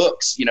 read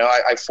books.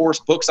 I force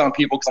books on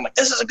people because I'm like,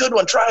 this is a good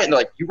one, try it. And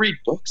they're like, you read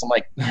books? I'm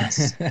like,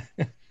 yes.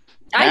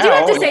 I do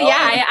have to say,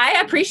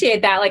 I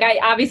appreciate that. Like,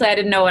 I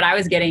didn't know what I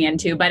was getting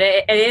into, but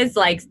it is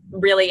like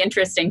really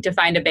interesting to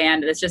find a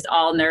band that's just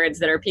all nerds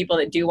that are people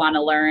that do want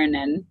to learn.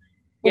 And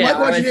my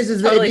question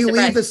is that if you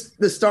leave the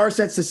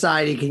Starset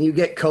Society, can you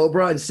get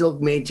Cobra and still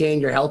maintain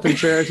your health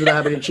insurance without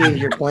having to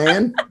change your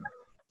plan?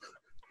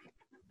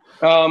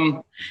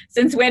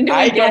 Since when do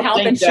we get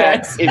health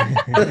insurance?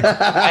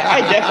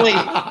 I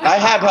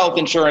have health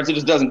insurance. It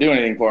just doesn't do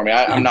anything for me.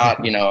 I'm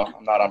not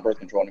on birth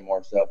control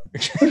anymore. So,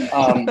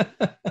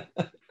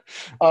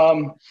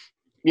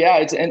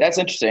 and that's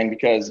interesting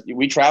because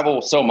we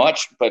travel so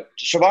much. But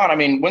Siobhan, I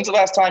mean, when's the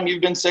last time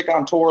you've been sick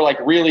on tour? Like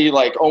really,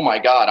 like, oh my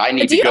God, I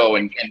need to go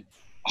and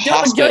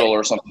hospital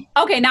or something.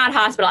 Okay, not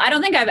hospital. I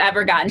don't think I've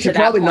ever gotten to that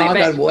probably point.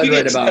 Knock on wood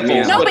right about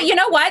now. No, but you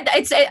know what?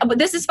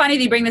 This is funny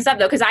that you bring this up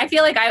though, because I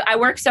feel like I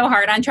work so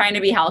hard on trying to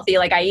be healthy.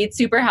 Like I eat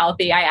super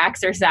healthy. I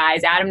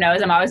exercise. Adam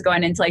knows I'm always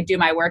going in to like do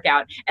my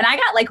workout. And I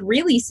got like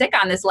really sick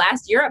on this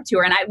last Europe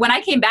tour. And when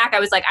I came back, I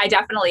was like, I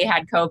definitely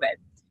had COVID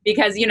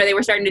because they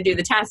were starting to do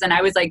the tests, and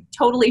I was like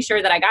totally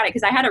sure that I got it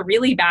because I had a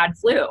really bad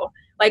flu.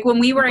 Like when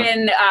we were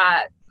in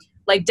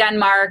like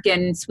Denmark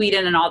and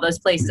Sweden and all those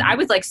places, I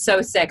was like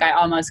so sick I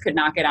almost could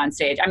not get on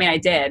stage. I mean, I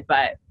did,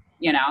 but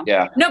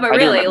yeah. No, but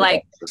really,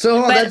 like.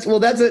 So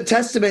that's a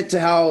testament to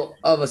how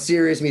of a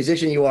serious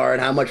musician you are,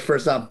 and how much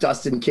first off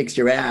Dustin kicks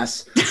your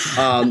ass,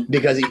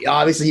 because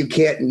obviously you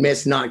can't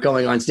miss not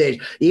going on stage,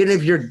 even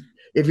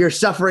if you're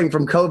suffering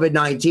from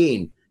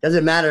COVID-19.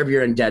 Doesn't matter if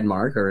you're in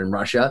Denmark or in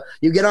Russia.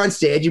 You get on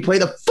stage, you play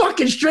the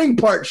fucking string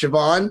part,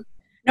 Siobhan.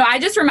 No, I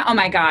just remember, oh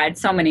my God,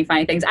 so many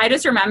funny things. I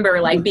just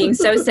remember like being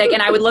so sick,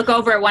 and I would look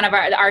over at one of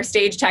our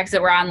stage techs that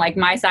were on like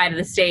my side of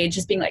the stage,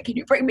 just being like, can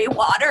you bring me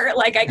water?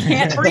 Like I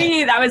can't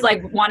breathe. I was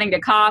like wanting to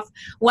cough.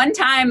 One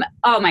time,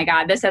 oh my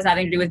God, this has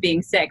nothing to do with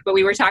being sick, but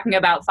we were talking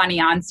about funny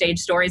on stage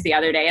stories the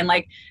other day. And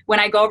like when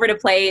I go over to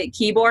play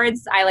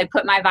keyboards, I like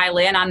put my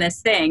violin on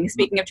this thing.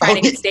 Speaking of trying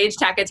to get stage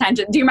tech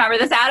attention. Do you remember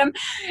this, Adam?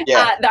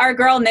 Yeah. Our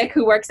girl, Nick,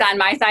 who works on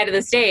my side of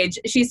the stage,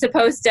 she's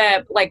supposed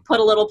to like put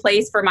a little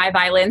place for my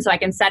violin so I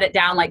can set it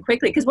down like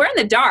quickly because we're in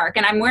the dark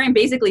and I'm wearing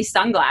basically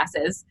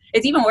sunglasses.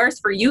 It's even worse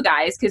for you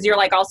guys because you're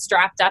like all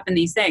strapped up in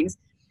these things.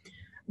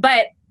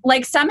 But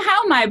like somehow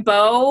my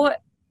bow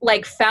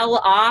like fell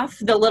off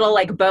the little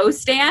like bow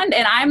stand,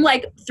 and I'm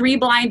like 3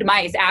 blind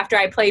mice after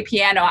I play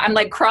piano. I'm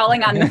like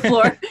crawling on the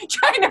floor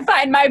trying to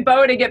find my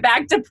bow to get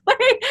back to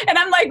play, and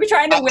I'm like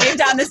trying to wave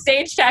down the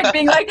stage tech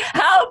being like,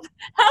 help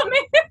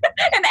me.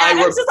 And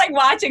Adam's just like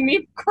watching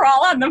me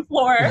crawl on the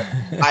floor.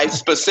 I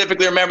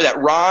specifically remember that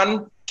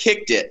Ron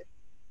kicked it.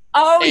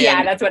 Oh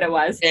yeah, that's what it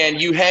was.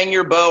 And you hang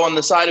your bow on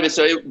the side of it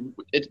so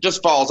it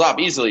just falls off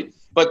easily.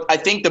 But I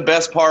think the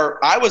best part,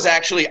 I was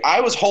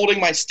holding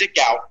my stick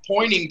out,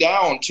 pointing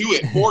down to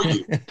it for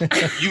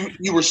you.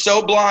 You were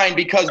so blind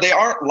because they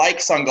aren't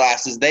like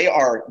sunglasses. They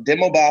are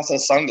Demobasa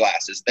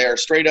sunglasses. They're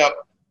straight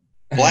up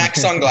black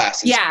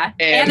sunglasses. Yeah.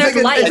 And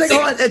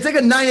it's like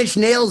a Nine Inch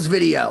Nails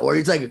video where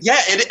it's like. Yeah,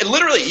 it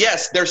literally,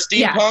 yes. They're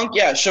steampunk.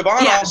 Yeah.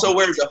 Siobhan also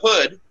wears a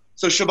hood.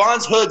 So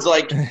Siobhan's hood's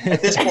like,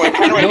 at this point,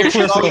 kind of right here,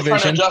 she's always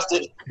trying to adjust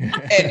it.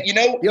 And you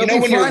know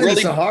when you're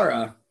really.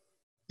 Sahara.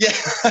 Yeah.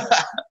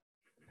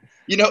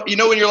 You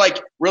know when you're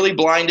like really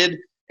blinded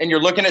and you're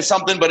looking at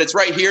something, but it's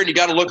right here and you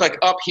got to look like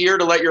up here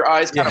to let your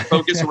eyes kind of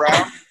focus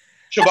around.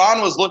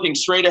 Siobhan was looking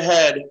straight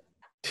ahead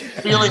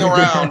feeling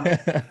around,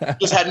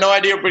 just had no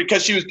idea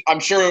because I'm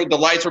sure the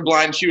lights were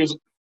blind. She was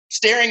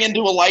staring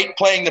into a light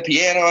playing the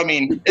piano. I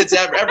mean,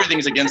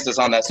 everything's against us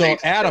on that stage.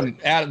 So Adam,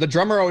 the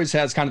drummer always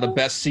has kind of the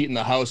best seat in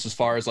the house as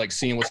far as like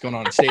seeing what's going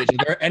on stage.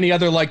 Are there any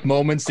other like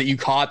moments that you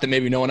caught that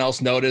maybe no one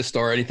else noticed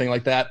or anything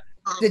like that?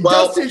 Did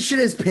Dustin shit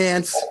his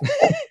pants?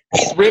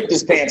 He's ripped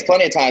his pants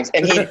plenty of times,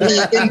 and he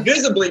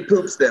invisibly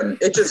poops them.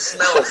 It just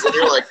smells, and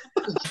you're like,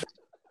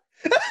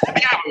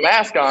 you have a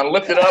mask on,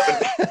 lift it up,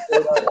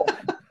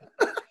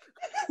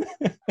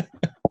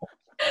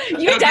 and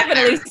You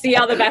definitely see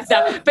all the best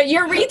stuff, but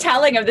your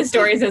retelling of the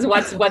stories is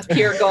what's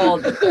pure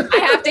gold. I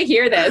have to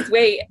hear this.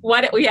 Wait,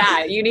 what?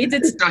 Yeah, you need to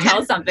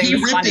tell something. He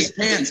ripped his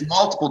pants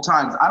multiple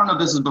times. I don't know if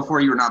this is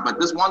before you or not, but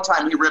this one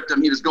time he ripped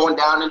them. He was going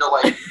down into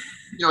like,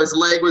 his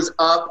leg was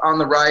up on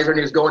the riser, and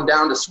he was going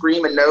down to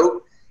scream a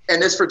note.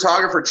 And this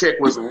photographer chick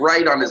was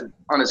right on his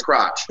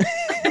crotch,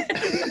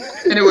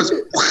 and it was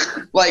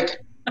like,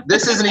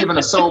 this isn't even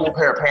a sewable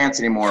pair of pants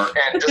anymore,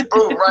 and just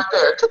boom, right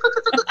there,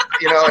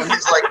 and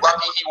he's like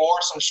lucky he wore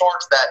some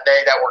shorts that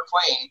day that were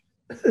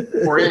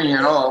clean for any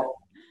and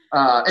all.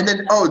 And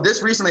then,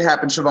 this recently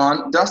happened,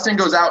 Siobhan. Dustin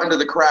goes out into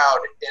the crowd,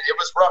 and it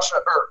was Russia,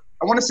 or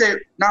I want to say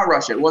not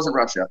Russia, it wasn't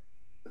Russia,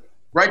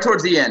 right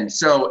towards the end.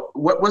 So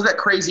what was that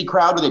crazy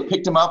crowd where they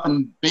picked him up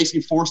and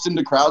basically forced him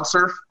to crowd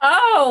surf?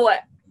 Oh,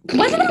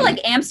 wasn't it like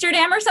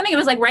Amsterdam or something? It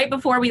was like right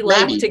before we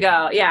left to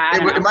go. Yeah,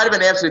 it might have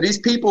been Amsterdam. These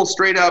people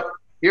straight up,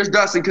 here's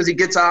Dustin because he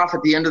gets off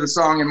at the end of the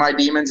song in My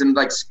Demons and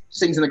like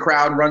sings in the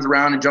crowd and runs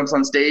around and jumps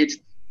on stage.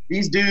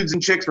 These dudes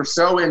and chicks were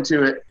so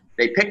into it.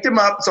 They picked him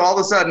up. So all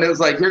of a sudden it was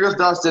like, here goes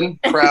Dustin,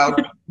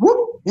 crowd.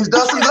 Whoop, he's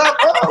Dustin's up.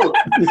 Oh,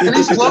 and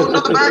he's floating to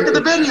the back of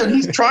the venue and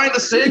he's trying to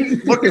sing,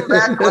 looking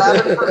back,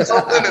 grabbing for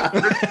something.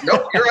 And,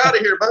 nope, you're out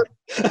of here, bud.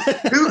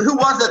 Who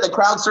was that? The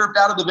crowd surfed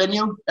out of the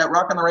venue at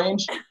Rock on the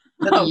Range?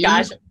 Oh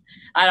gosh,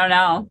 I don't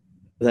know.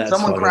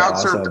 Someone crowd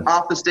surfed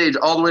off the stage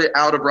all the way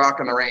out of Rock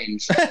on the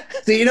Range.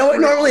 So you know what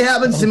normally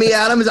happens to me,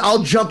 Adam, is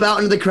I'll jump out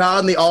into the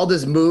crowd and they all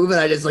just move and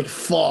I just like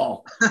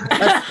fall.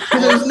 Because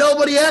there's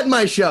nobody at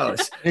my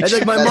shows. It's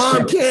like my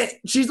mom can't,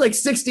 she's like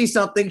 60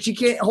 something. She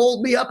can't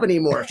hold me up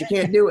anymore. She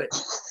can't do it.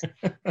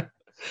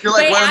 You're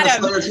like wearing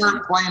the Slayer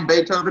shirt playing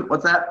Beethoven.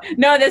 What's that?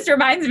 No, this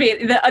reminds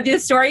me. The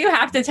story you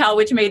have to tell,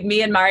 which made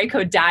me and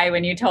Mariko die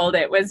when you told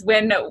it, was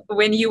when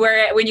you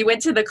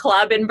went to the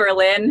club in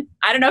Berlin.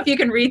 I don't know if you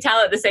can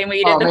retell it the same way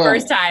you did the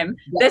first time.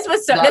 Yeah,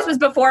 this was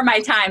before my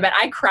time, but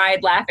I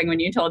cried laughing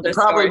when you told this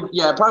story.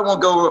 Yeah, it probably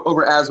won't go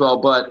over as well,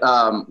 but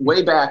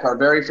way back, our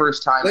very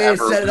first time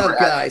ever. Set it up,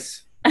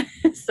 guys.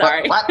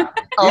 Sorry. What?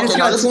 Okay,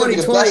 this is going to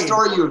be the best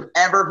story you've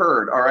ever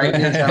heard, all right?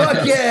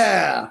 Fuck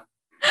yeah!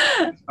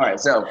 All right,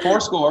 so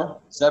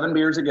 7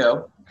 beers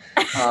ago.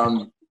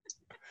 So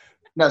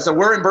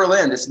we're in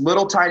Berlin, this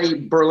little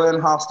tiny Berlin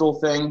hostel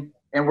thing,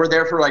 and we're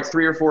there for like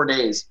 3 or 4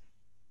 days.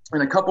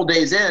 And a couple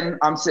days in,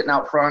 I'm sitting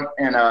out front,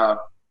 and I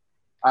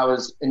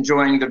was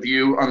enjoying the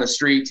view on the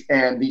street,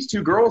 and these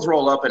two girls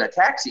roll up in a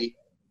taxi,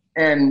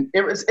 and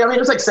it was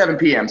like 7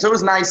 p.m., so it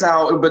was nice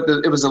out, but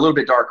it was a little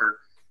bit darker.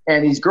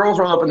 And these girls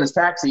roll up in this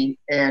taxi,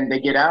 and they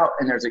get out,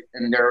 and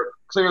they're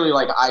clearly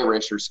like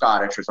Irish or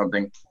Scottish or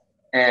something.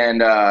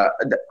 And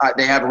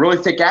they have a really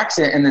thick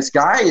accent, and this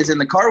guy is in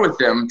the car with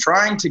them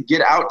trying to get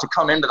out to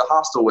come into the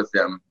hostel with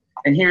them.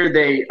 And here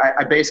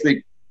I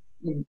basically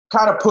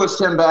kind of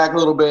pushed him back a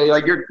little bit,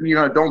 like,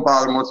 don't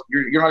bother him.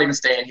 You're not even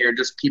staying here.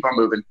 Just keep on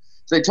moving.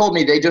 So they told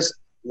me they just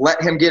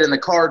let him get in the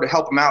car to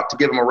help him out to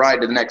give him a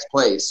ride to the next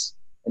place.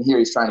 And here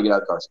he's trying to get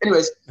out of the car. So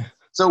anyways,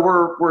 so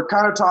we're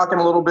kind of talking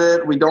a little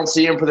bit. We don't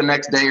see him for the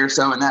next day or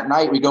so. And that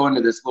night we go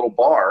into this little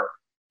bar.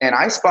 And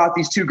I spot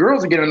these two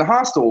girls again in the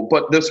hostel,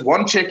 but this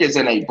one chick is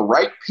in a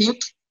bright pink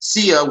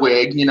Sia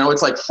wig.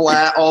 It's like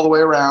flat all the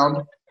way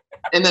around.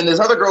 And then this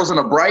other girl's in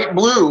a bright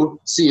blue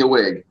Sia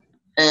wig.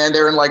 And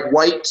they're in like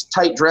white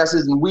tight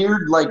dresses and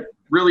weird, like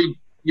really,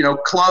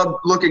 club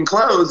looking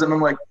clothes. And I'm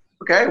like,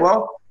 okay,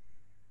 well,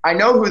 I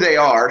know who they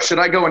are. Should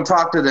I go and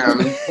talk to them?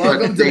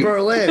 Welcome to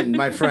Berlin,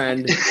 my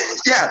friend.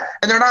 Yeah.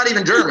 And they're not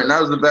even German. That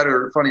was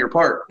the funnier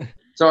part.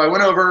 So I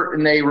went over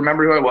and they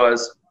remembered who I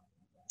was.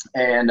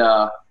 And,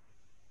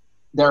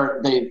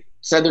 they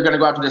said they're going to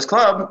go out to this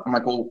club. I'm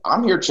like, well,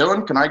 I'm here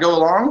chilling. Can I go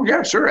along?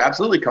 Yeah, sure.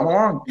 Absolutely. Come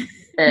along.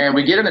 And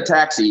we get in a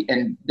taxi,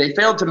 and they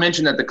failed to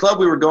mention that the club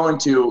we were going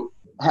to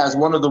has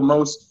one of the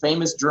most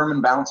famous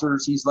German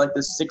bouncers. He's like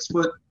this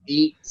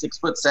 6'8",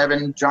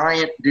 6'7",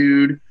 giant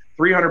dude,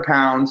 300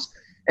 pounds.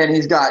 And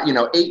he's got,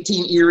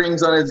 18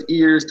 earrings on his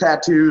ears,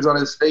 tattoos on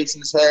his face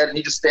and his head. And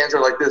he just stands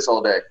there like this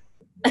all day.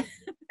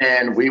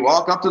 And we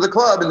walk up to the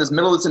club in this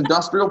middle of this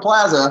industrial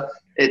plaza.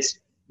 It's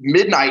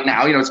midnight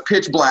now, it's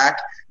pitch black.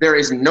 There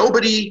is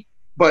nobody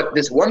but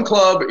this one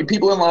club,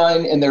 people in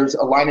line, and there's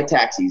a line of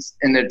taxis,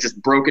 and they're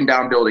just broken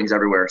down buildings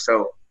everywhere.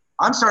 So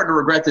I'm starting to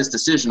regret this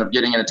decision of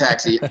getting in a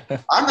taxi.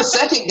 I'm the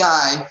second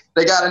guy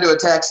that got into a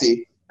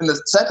taxi in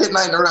the second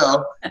night in a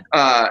row.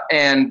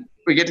 And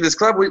we get to this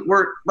club.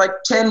 We're like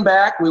 10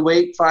 back. We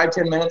wait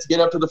 5-10 minutes,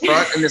 get up to the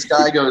front, and this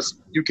guy goes,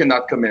 "You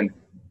cannot come in."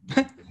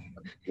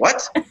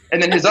 what?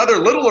 And then his other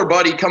littler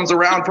buddy comes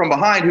around from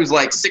behind who's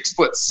like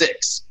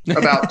 6'6",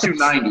 about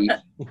 290.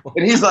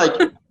 And he's like,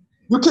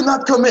 you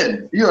cannot come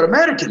in. You're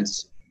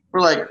Americans. We're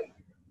like,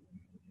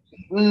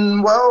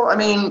 well, I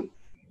mean,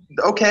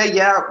 okay,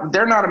 yeah,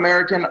 they're not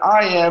American.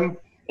 I am.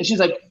 And she's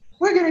like,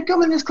 we're going to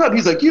come in this club.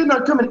 He's like, you're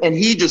not coming. And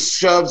he just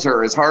shoves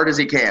her as hard as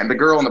he can. The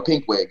girl in the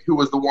pink wig, who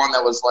was the one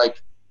that was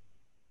like,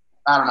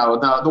 I don't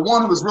know, the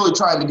one who was really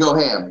trying to go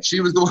ham. She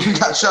was the one who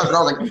got shoved. And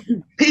I was like,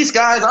 peace,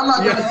 guys. I'm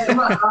not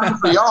dying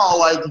for y'all.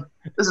 Like,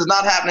 this is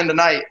not happening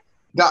tonight.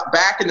 Got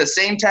back in the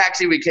same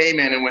taxi we came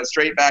in and went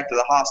straight back to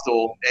the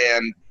hostel.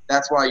 And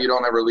that's why you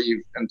don't ever leave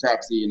in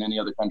taxi in any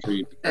other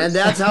country. And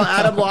that's how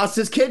Adam lost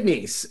his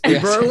kidneys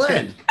in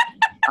Berlin.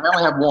 I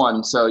only have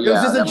one, so yeah. It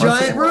was just a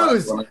giant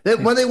ruse. That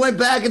when they went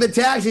back in the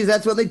taxis,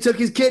 that's when they took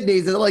his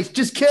kidneys. And they're like,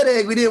 just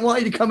kidding. We didn't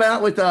want you to come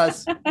out with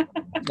us.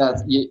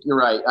 You're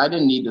right. I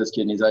didn't need those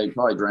kidneys. I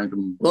probably drank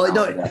them. Well,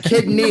 no,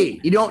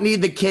 kidney. You don't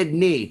need the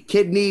kidney.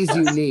 Kidneys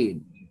you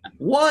need.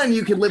 One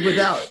you can live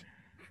without.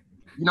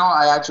 You know,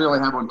 I actually only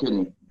have one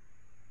kidney.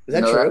 Is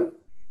that true?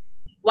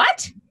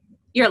 What?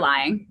 You're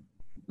lying.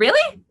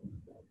 Really?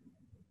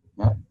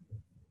 Yeah.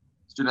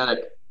 It's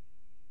genetic.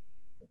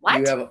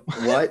 What? You have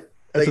what?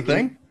 That's a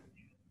thing?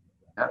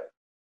 Yeah.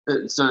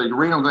 So your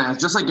renal glands,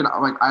 just like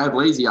I have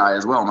lazy eye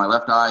as well. My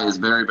left eye is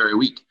very, very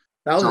weak.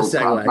 That was a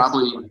segue. I'm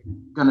probably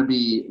going to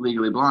be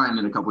legally blind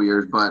in a couple of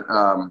years, but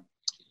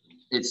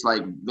it's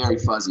like very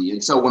fuzzy.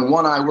 And so when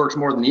one eye works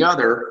more than the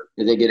other,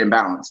 they get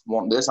imbalanced.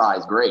 This eye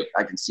is great.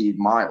 I can see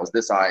miles.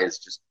 This eye is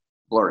just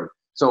blurry.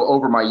 So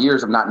over my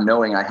years of not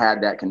knowing I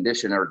had that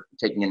condition or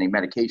taking any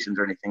medications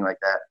or anything like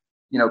that,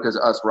 you know, because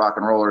us rock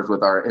and rollers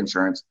with our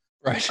insurance,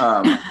 right?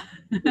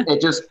 I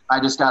just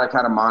got to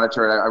kind of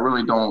monitor it. I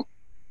really don't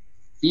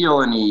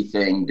feel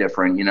anything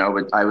different, you know,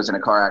 but I was in a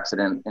car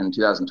accident in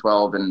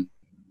 2012 and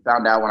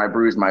found out when I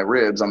bruised my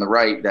ribs on the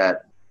right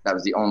that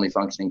was the only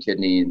functioning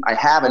kidney. I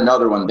have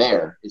another one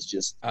there. It's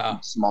just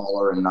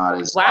smaller and not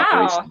as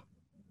operational.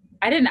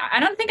 I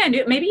don't think I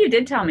knew. Maybe you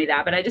did tell me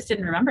that, but I just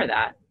didn't remember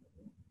that.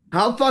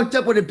 How fucked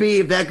up would it be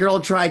if that girl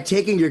tried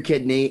taking your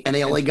kidney and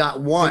they only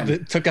got one? They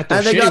took out the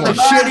and they got the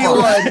shitty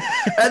one.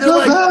 And they're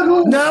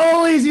like, not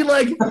only is he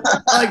like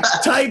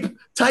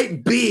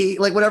type B,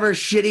 like whatever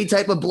shitty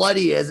type of blood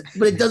he is,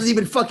 but it doesn't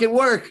even fucking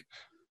work.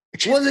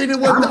 It wasn't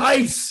even worth the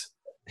ice.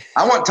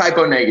 I want Type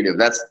O Negative.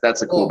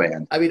 That's a cool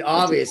band. I mean,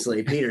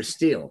 obviously, Peter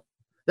Steele.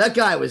 That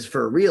guy was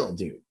for real,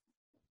 dude.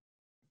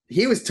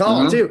 He was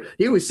tall too.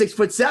 He was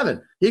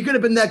 6'7". He could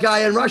have been that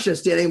guy in Russia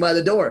standing by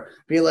the door,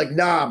 being like,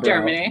 "Nah, bro."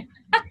 Germany.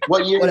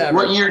 What year?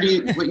 What year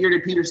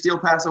did Peter Steele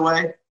pass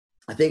away?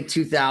 I think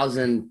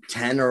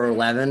 2010 or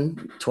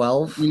 11,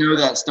 12. You know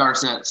that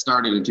Starset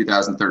started in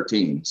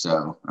 2013.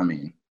 So I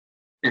mean,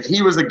 if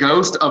he was a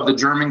ghost of the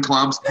German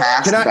club's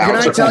past, can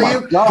I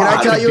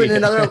tell you in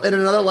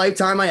another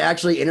lifetime, I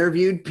actually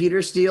interviewed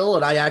Peter Steele,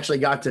 and I actually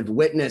got to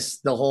witness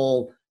the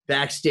whole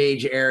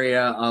backstage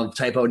area of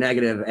Type O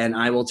Negative, and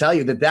I will tell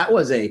you that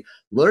was a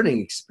learning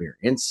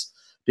experience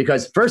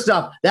because first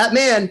off, that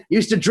man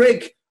used to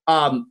drink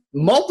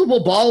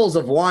multiple bottles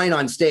of wine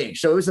on stage.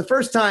 So it was the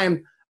first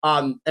time,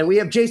 and we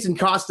have Jason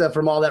Costa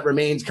from All That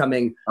Remains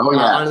coming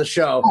on the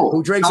show,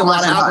 who drinks a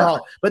lot of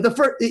alcohol. But the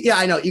first,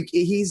 I know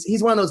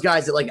he's one of those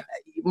guys that like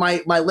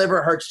my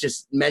liver hurts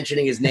just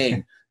mentioning his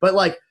name. But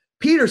like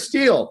Peter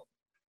Steele,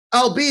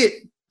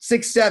 albeit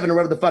 6'7" or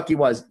whatever the fuck he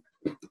was,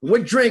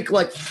 would drink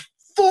like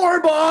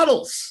 4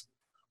 bottles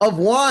of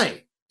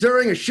wine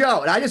during a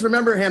show. And I just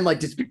remember him like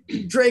just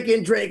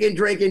drinking, and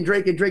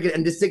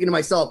just thinking to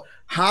myself,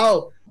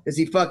 how does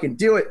he fucking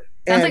do it?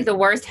 Sounds like the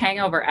worst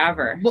hangover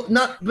ever. Well,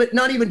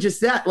 not even just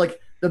that. Like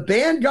the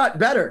band got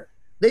better.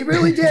 They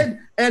really did.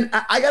 And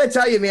I got to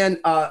tell you,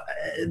 man,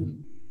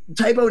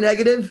 Type O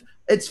Negative,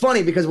 it's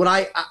funny because when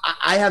I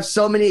have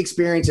so many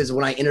experiences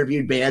when I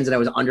interviewed bands and I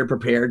was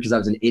underprepared because I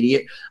was an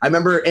idiot. I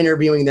remember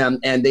interviewing them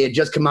and they had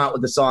just come out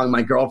with the song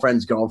My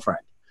Girlfriend's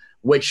Girlfriend,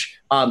 which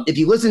if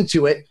you listen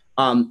to it,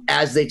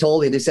 as they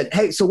told me, they said,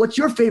 "Hey, so what's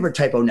your favorite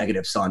Type O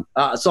Negative song?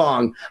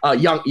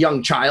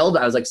 Young Child."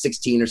 I was like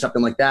 16 or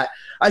something like that.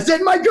 I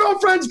said, "My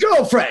Girlfriend's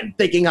Girlfriend,"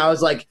 thinking I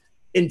was like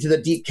into the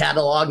deep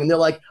catalog. And they're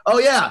like, "Oh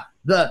yeah,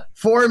 the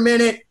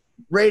 4-minute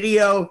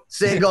radio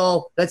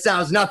single that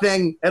sounds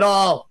nothing at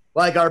all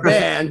like our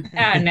band."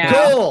 Oh, no.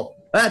 Cool.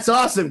 That's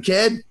awesome,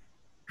 kid.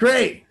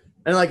 Great.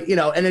 And like, you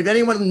know, and if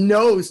anyone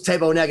knows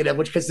Type O Negative,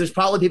 which because there's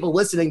probably people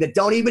listening that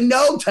don't even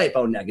know Type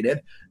O Negative,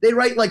 they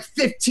write like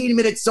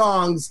 15-minute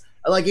songs,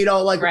 like, you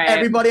know, like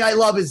Everybody I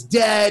Love Is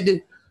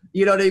Dead,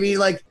 you know what I mean?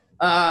 Like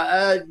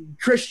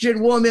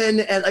Christian Woman,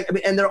 and like, I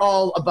mean, and they're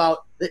all about,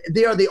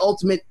 they are the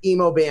ultimate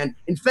emo band.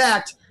 In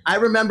fact, I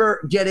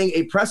remember getting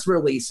a press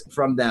release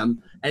from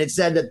them, and it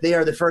said that they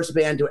are the first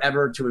band to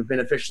have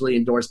been officially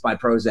endorsed by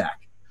Prozac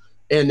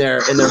in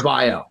their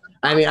bio.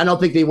 I mean, I don't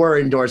think they were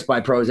endorsed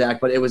by Prozac,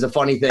 but it was a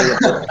funny thing.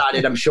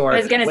 I'm sure. I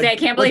was going to say, I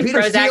can't believe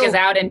Prozac is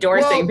out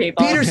endorsing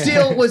people. Peter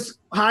Steele was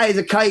high as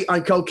a kite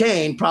on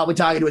cocaine, probably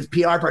talking to his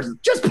PR person.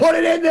 Just put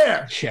it in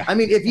there. Yeah. I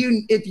mean, if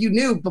you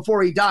knew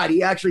before he died,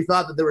 he actually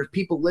thought that there were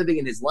people living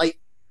in his light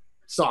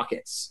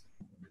sockets.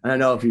 I don't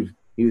know if you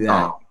knew that.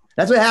 Oh.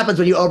 That's what happens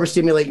when you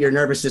overstimulate your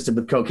nervous system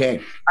with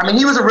cocaine. I mean,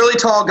 he was a really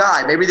tall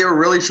guy. Maybe they were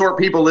really short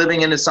people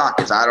living in his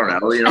sockets. I don't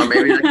know. You know,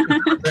 maybe.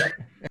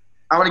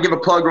 I want to give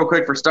a plug real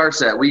quick for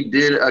Starset. We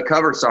did a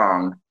cover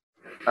song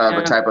of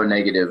a Typo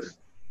Negative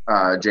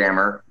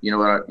jammer. You know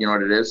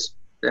what it is,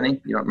 Denny?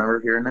 You don't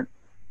remember hearing it?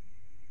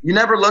 You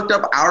never looked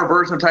up our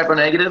version of Typo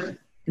Negative?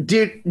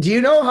 Dude, do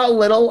you know how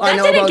little I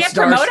know That about didn't get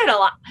Starset? promoted a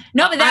lot.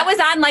 No, but that was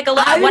on like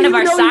I one of didn't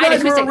our even know side you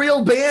guys were acoustic. a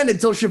real band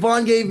until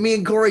Siobhan gave me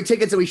and Corey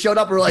tickets and we showed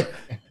up and we're like,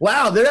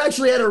 wow, they're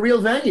actually at a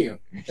real venue.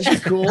 This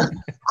is cool.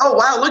 Oh,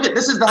 wow, look at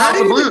this is the House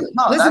of Blues.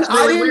 No, Listen, that's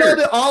really I didn't weird. know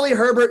that Ollie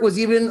Herbert was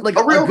even like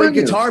a real good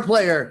venue. guitar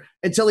player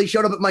until he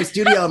showed up at my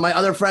studio and my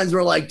other friends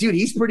were like, dude,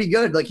 he's pretty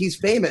good. Like, he's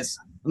famous.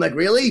 I'm like,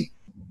 really?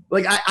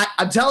 Like,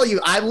 I'm telling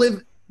you,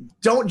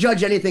 don't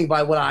judge anything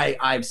by what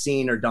I've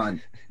seen or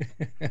done.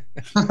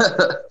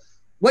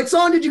 What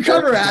song did you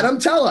cover, Adam?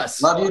 Tell us.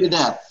 Love You to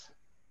Death.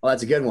 Oh,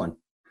 that's a good one.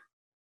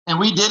 And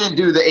we didn't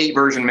do the 8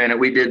 version minute.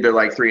 We did the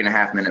like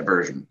 3.5 minute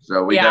version.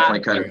 So we definitely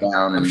cut it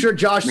down. I'm sure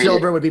Josh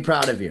Silver would be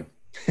proud of you.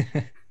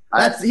 He's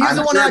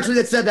the one actually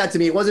that said that to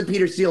me. It wasn't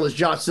Peter Steele, it was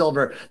Josh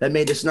Silver that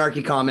made the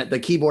snarky comment, the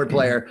keyboard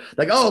player.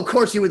 Like, oh, of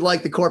course you would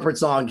like the corporate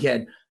song,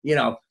 kid. You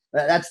know,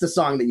 that's the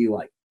song that you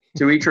like.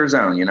 To each her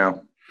own, you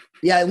know.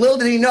 Yeah, little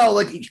did he know,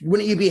 like,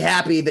 wouldn't you be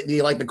happy that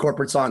you like the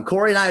corporate song?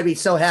 Corey and I would be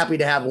so happy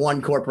to have one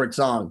corporate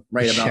song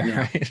right about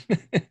now.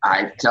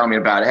 Right. Tell me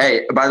about it.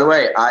 Hey, by the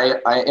way,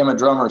 I am a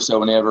drummer, so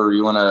whenever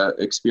you want to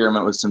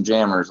experiment with some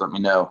jammers, let me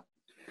know.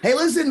 Hey,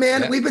 listen,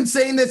 man, we've been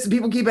saying this and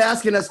people keep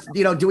asking us,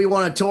 you know, do we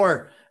want to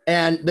tour?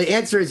 And the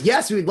answer is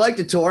yes, we'd like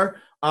to tour.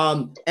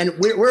 And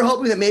we're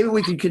hoping that maybe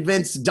we could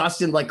convince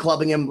Dustin, like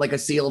clubbing him like a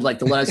seal, like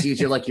to let us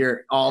use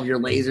all of your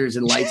lasers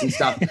and lights and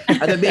stuff.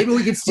 And then maybe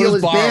we could steal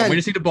his band. We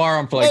just need to borrow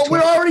him for like. Well,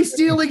 we're already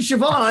stealing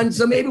Siobhan,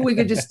 so maybe we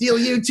could just steal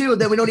you too.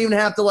 Then we don't even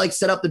have to like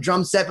set up the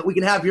drum set, but we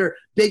can have your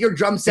bigger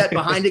drum set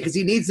behind it because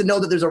he needs to know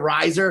that there's a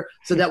riser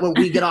so that when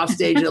we get off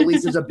stage, at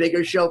least there's a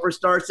bigger show for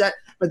Starset.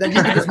 But then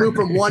you can just move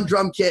from one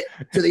drum kit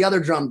to the other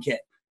drum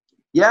kit.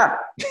 Yeah,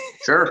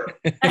 sure.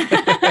 The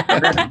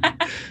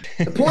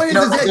point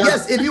is that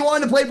yes, if you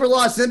wanted to play for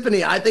Lost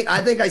Symphony, I think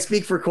I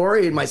speak for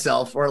Corey and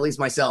myself, or at least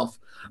myself.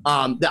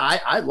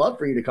 That I'd love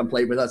for you to come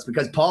play with us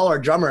because Paul, our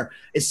drummer,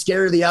 is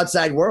scared of the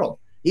outside world.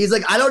 He's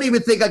like, I don't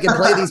even think I can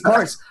play these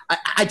parts.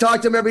 I talk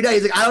to him every day.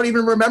 He's like, I don't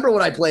even remember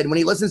what I played. And when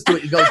he listens to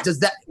it, he goes,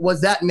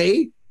 was that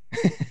me?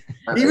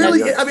 He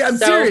really, I mean, I'm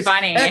so serious.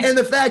 Funny. And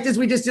the fact is,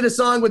 we just did a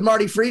song with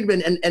Marty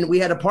Friedman, and we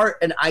had a part,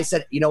 and I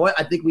said, you know what?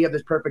 I think we have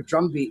this perfect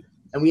drum beat.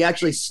 And we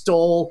actually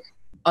stole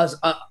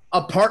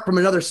a part from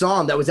another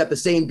song that was at the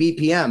same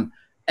BPM.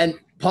 And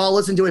Paul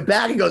listened to it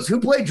back and goes, who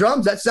played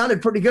drums? That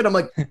sounded pretty good. I'm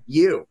like,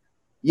 you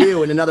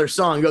in another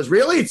song. He goes,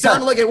 really? It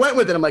sounded like it went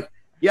with it. I'm like,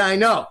 yeah, I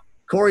know.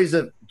 Corey's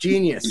a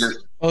genius.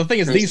 Well, the thing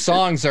is, these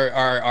songs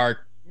are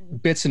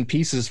bits and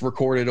pieces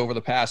recorded over the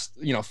past,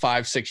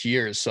 5-6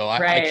 years. So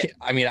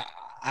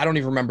I don't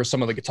even remember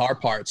some of the guitar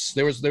parts.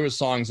 There was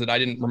songs that I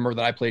didn't remember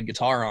that I played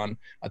guitar on.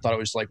 I thought it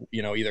was like,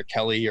 either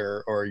Kelly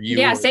or you.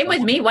 Yeah, or same with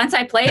me. Once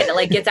I play it, it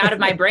like gets out of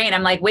my brain.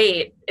 I'm like,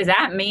 wait, is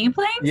that me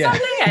playing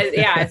something?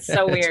 It's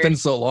so weird. It's been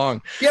so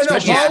long. Yeah, no,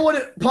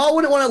 Paul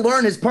wouldn't want to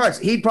learn his parts.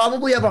 He'd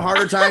probably have a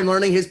harder time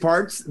learning his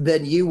parts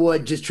than you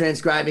would just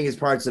transcribing his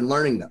parts and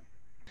learning them.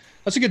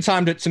 That's a good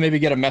time to maybe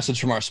get a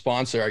message from our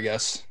sponsor, I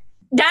guess.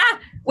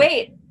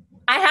 Wait.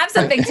 I have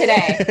something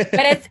today,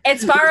 but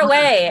it's far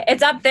away.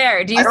 It's up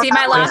there. Do you see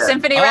my Lost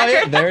Symphony record?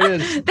 Yeah, there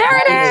it is.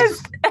 There it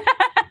is.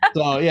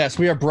 So yes,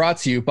 we are brought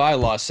to you by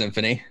Lost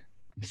Symphony.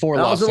 I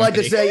also like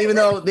to say, even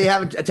though they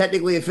haven't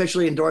technically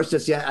officially endorsed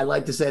us yet, I'd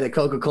like to say that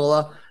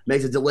Coca-Cola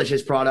makes a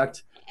delicious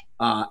product,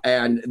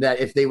 and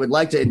that if they would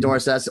like to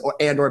endorse us or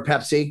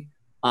Pepsi,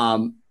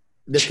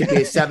 this could be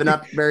a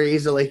 7-Up very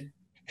easily.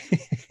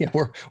 Yeah,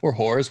 we're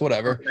whores,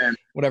 whatever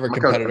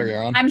competitor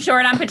you're on. I'm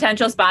short on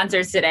potential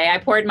sponsors today. I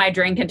poured my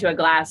drink into a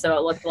glass so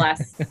it looked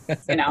less,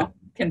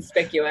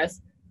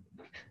 conspicuous.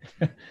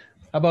 How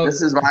about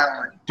this is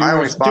my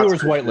only sponsor.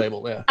 Dewar's White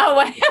Label, yeah. Oh,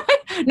 wait.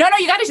 No,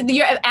 you got to.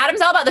 Adam's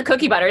all about the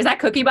cookie butter. Is that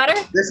cookie butter?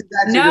 This is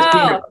actually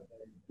no.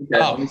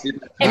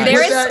 If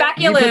there is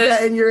speculoos, you put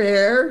that in your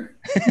hair.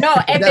 No,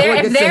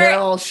 if they're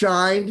all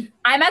shined.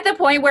 I'm at the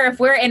point where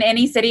if we're in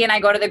any city and I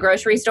go to the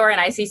grocery store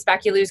and I see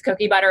speculoos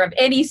cookie butter of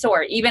any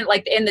sort, even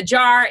like in the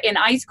jar, in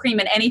ice cream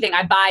and anything,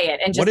 I buy it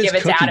and just give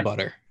it to Adam.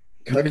 Butter?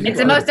 It's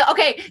the most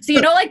okay. So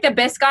like the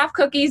Biscoff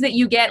cookies that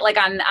you get like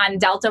on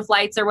Delta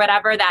flights or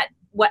whatever. That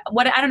what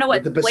I don't know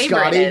what the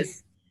flavor it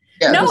is.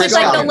 Yeah, no, it's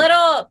like the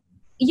little.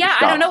 Yeah,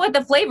 Biscoff. I don't know what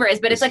the flavor is,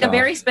 but it's like a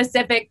very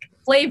specific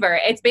flavor.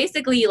 It's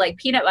basically like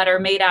peanut butter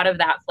made out of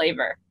that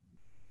flavor.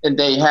 And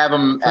they have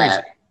them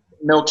at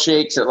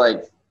milkshakes at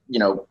like,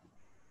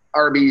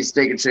 Arby's,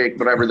 Steak and Shake,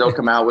 whatever. They'll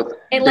come out with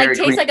it like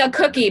tastes like a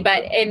cookie,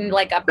 but in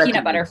like a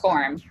peanut butter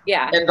form.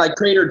 Yeah. And like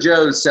Trader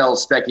Joe's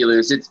sells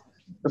speculoos.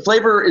 The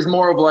flavor is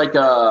more of like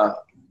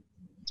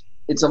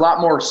it's a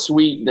lot more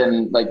sweet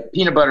than like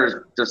peanut butter is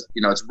just,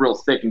 it's real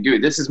thick and gooey.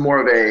 This is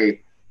more of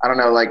a, I don't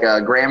know, like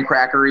a graham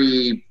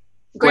crackery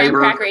graham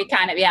flavor. crackery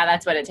kind of. Yeah,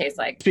 that's what it tastes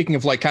like. Speaking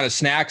of like kind of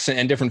snacks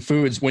and different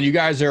foods, when you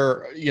guys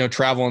are,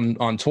 traveling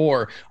on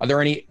tour, are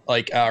there any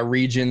like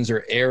regions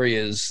or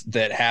areas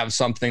that have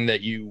something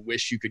that you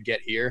wish you could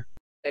get here?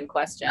 Good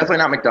question. Definitely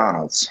not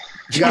McDonald's.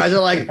 You guys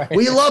are like,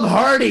 we love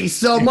Hardee's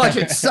so much.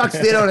 It sucks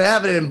they don't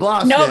have it in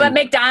Boston. No, but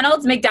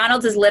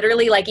McDonald's is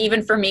literally like,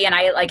 even for me, and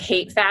I like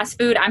hate fast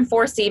food, I'm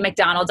forced to eat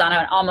McDonald's on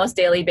an almost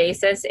daily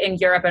basis in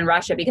Europe and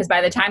Russia, because by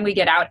the time we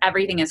get out,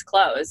 everything is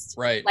closed.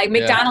 Right. Like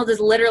McDonald's is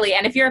literally,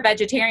 and if you're a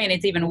vegetarian,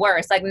 it's even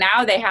worse. Like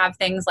now they have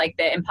things like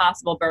the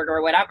Impossible Burger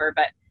or whatever,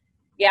 but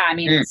yeah, I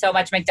mean, so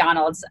much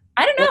McDonald's.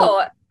 I don't know.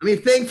 Well, I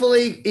mean,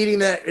 thankfully, eating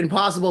the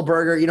Impossible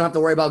Burger, you don't have to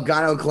worry about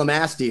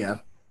gynecomastia.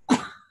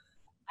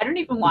 I don't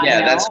even want to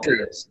Yeah, know. that's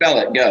true. Spell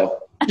it.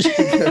 Go.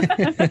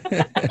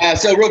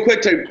 So real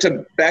quick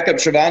to back up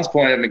Siobhan's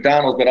point of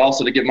McDonald's, but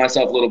also to give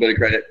myself a little bit of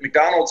credit.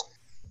 McDonald's,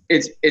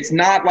 it's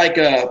not like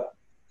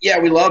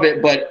we love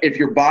it, but if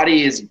your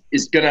body is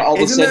gonna all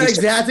of a sudden. Isn't that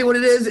exactly what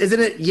it is? Isn't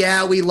it?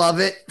 Yeah, we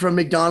love it from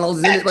McDonald's.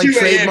 Isn't it like 2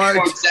 a.m., trademarked? you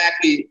know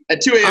exactly.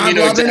 At 2 a.m. I'm you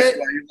know loving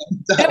exactly.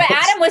 it. No, but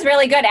Adam was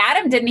really good.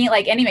 Adam didn't eat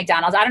like any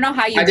McDonald's. I don't know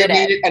how you I did didn't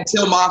it. eat it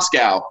until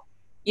Moscow.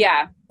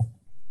 Yeah.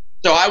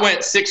 So I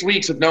went 6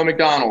 weeks with no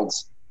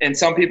McDonald's, and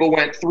some people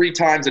went 3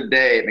 times a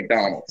day at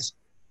McDonald's.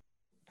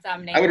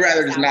 I would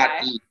rather just not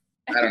eat.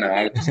 I don't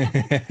know.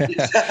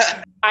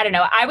 I don't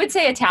know. I would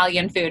say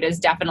Italian food is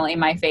definitely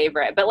my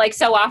favorite. But like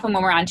so often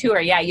when we're on tour,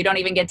 you don't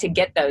even get to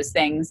get those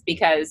things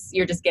because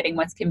you're just getting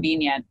what's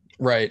convenient.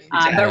 Right.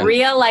 But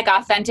real like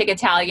authentic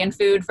Italian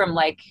food from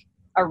like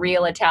a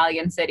real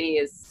Italian city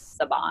is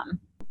the bomb.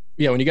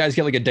 Yeah, when you guys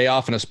get like a day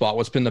off in a spot,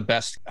 what's been the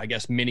best, I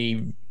guess,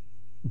 mini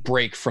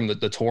break from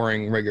the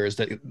touring rigors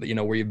that,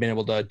 where you've been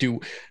able to do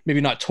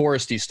maybe not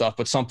touristy stuff,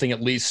 but something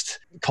at least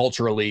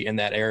culturally in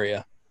that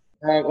area?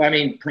 I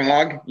mean,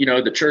 Prague,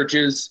 the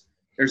churches,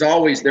 there's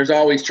always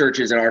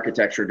churches and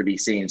architecture to be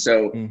seen.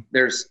 So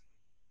this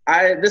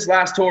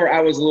last tour,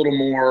 I was a little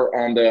more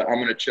on I'm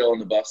going to chill on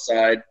the bus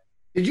side.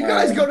 Did you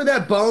guys go to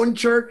that bone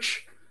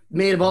church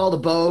made of all the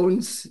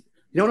bones?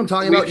 You know what I'm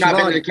talking about? We've not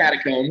been to the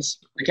catacombs.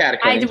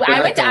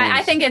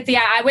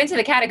 I went to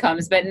the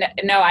catacombs, but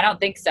no, I don't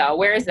think so.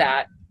 Where is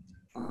that?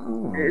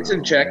 It's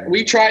in Czech.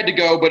 We tried to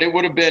go, but it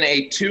would have been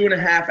a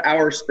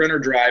 2.5-hour sprinter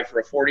drive for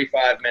a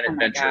 45-minute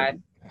venture.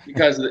 God.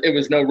 Because it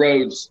was no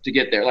roads to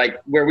get there. Like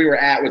where we were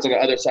at was on the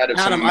other side of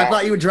Adam, I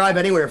thought you would drive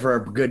anywhere for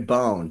a good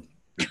bone.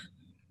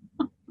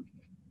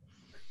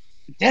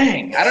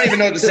 Dang, I don't even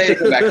know what to say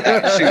to back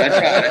that. Shoot, I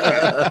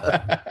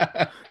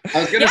tried. I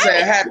was going to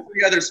say I had 3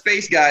 other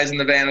space guys in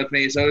the van with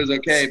me, so it was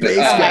okay. Space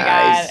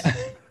guys.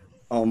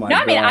 Oh my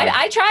God. I mean,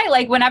 I try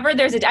like whenever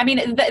there's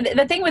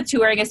the thing with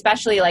touring,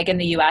 especially like in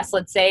the US,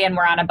 let's say, and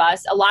we're on a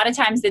bus, a lot of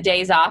times the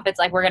days off, it's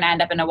like, we're going to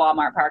end up in a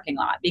Walmart parking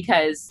lot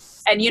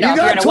because, and you got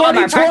you're in a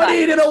Walmart parking lot.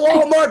 In a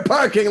Walmart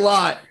parking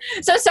lot.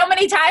 So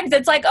many times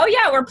it's like, oh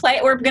yeah, we're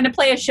going to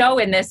play a show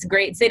in this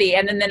great city.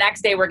 And then the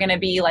next day we're going to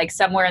be like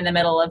somewhere in the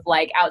middle of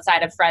like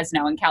outside of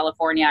Fresno in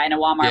California in a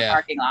Walmart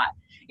parking lot.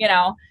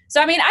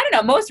 So, I mean, I don't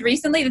know. Most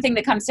recently, the thing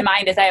that comes to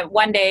mind is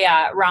one day,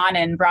 Ron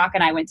and Brock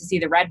and I went to see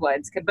the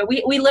Redwoods, but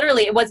we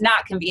literally, it was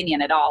not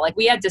convenient at all. Like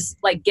we had to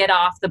like get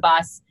off the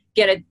bus,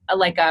 get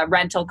a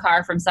rental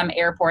car from some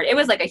airport. It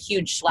was like a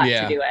huge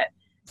schlep to do it.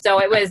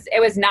 So it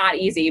was not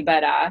easy,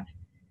 but,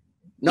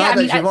 not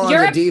that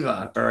Siobhan's a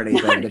diva or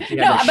anything, but you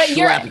have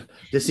to schlep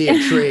to see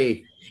a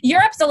tree.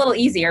 Europe's a little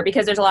easier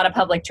because there's a lot of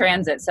public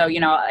transit. So,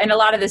 in a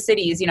lot of the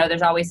cities,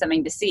 there's always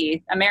something to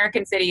see.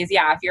 American cities,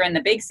 if you're in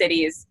the big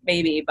cities,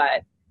 maybe,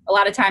 but a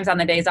lot of times on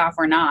the days off,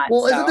 we're not.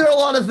 Well, isn't there a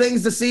lot of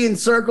things to see in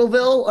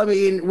Circleville? I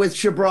mean, with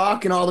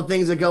Shabrock and all the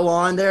things that go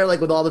on there,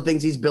 like with all the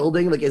things he's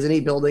building, like isn't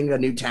he building a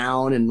new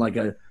town and like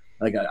a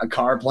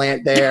car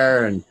plant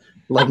there and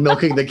like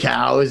milking the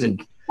cows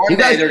and you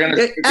guys,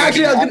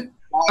 actually, I was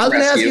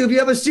going to ask you if you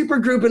have a super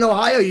group in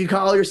Ohio, you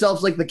call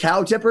yourselves like the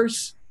Cow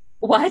Tippers?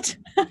 What?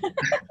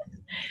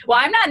 Well,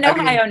 I'm not an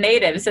Ohio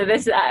native, so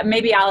this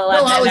maybe I'll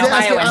let I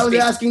was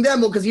asking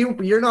them because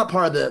you're not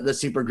part of the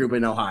super group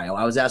in Ohio.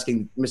 I was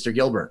asking Mr.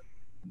 Gilbert.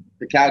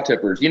 The Cow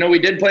Tippers. We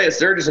did play at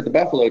Sturgis at the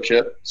Buffalo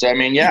Chip. So, I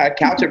mean, yeah,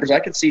 Cow Tippers, I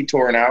could see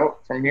touring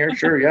out from here.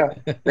 Sure, yeah.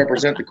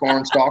 Represent the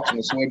corn stalks and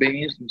the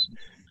soybeans.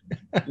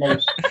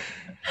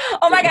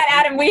 Oh my God,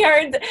 Adam, we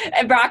heard,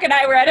 Brock and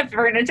I were at a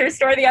furniture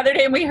store the other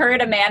day and we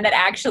heard a man that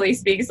actually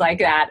speaks like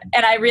that.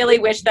 And I really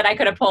wish that I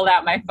could have pulled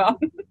out my phone.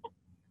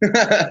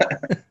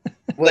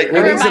 Wait,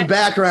 we need some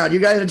background. You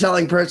guys are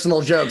telling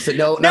personal jokes that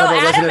none of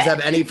the listeners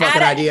have any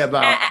fucking idea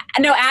about.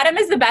 No, Adam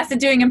is the best at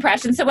doing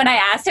impressions. So when I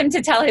asked him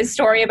to tell his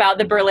story about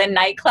the Berlin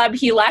nightclub,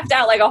 he left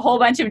out like a whole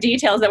bunch of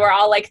details that were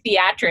all like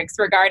theatrics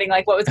regarding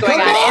like what was going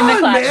on in the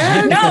club.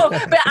 Man. No,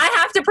 but I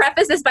have to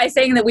preface this by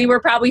saying that we were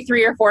probably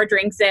 3 or 4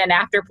 drinks in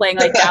after playing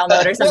like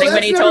Download or something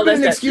when he told us.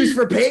 That's an excuse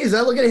for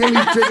Peza. Look at him,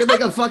 he's drinking like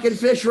a fucking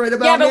fish right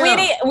about now.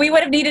 Yeah, but we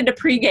would have needed to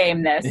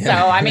pregame this. So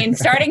I mean,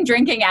 starting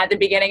drinking at the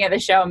beginning of the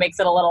show makes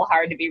it a little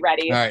hard to be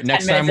ready. All right,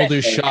 next time we'll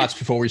do shots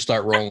before we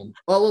start rolling.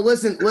 Well,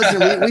 listen.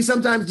 We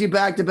sometimes do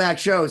back-to-back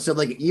shows, so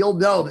like you'll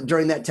know that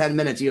during that 10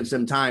 minutes you have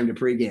some time to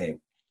pregame.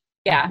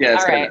 Yeah.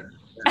 All right.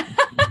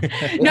 No,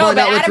 Find but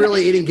out what's Adam,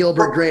 really eating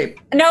Gilbert Grape.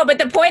 no, but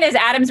the point is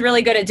Adam's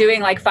really good at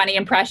doing like funny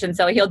impressions.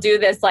 So he'll do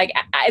this like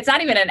it's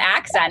not even an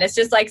accent. It's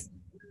just like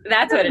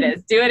that's what it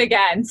is. Do it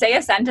again. Say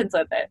a sentence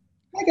with it.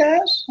 Hey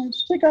guys,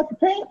 let's take off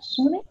your pants,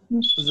 honey.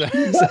 Is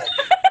that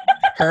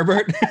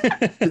Herbert?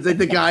 It's like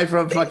the guy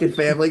from fucking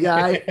Family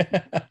Guy.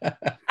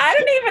 I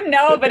don't even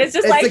know, but it's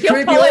just It's like the he'll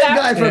creepy pull old it out.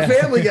 guy from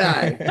Family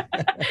Guy. Is that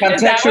what it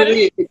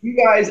Contextually, if you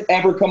guys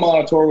ever come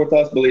on a tour with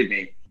us, believe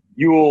me,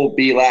 you will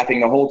be laughing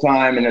the whole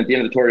time, and at the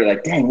end of the tour, you're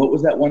like, "Dang, what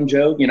was that one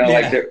joke?" You know,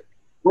 Yeah. like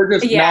we're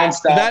just Yeah.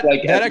 nonstop. That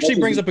like that as actually much as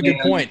brings we up a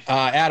good can. point,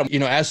 Adam. You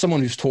know, as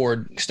someone who's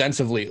toured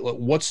extensively,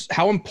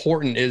 how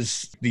important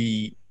is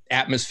the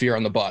atmosphere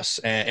on the bus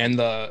and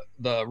the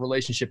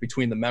relationship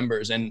between the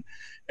members? And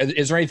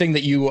is there anything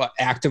that you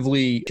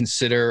actively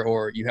consider,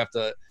 or you have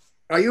to?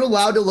 Are you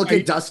allowed to look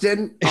at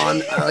Dustin on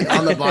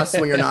the bus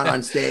when you're not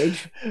on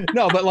stage?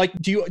 No, but like,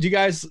 do you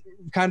guys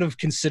kind of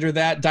consider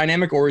that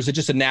dynamic, or is it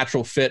just a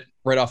natural fit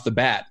right off the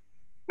bat?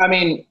 I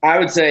mean, I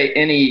would say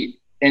any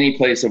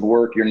place of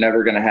work, you're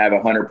never going to have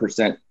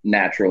 100%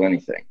 natural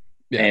anything.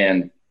 Yeah.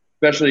 And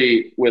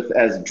especially with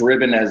as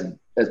driven as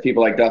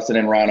people like Dustin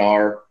and Ron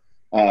are,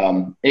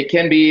 it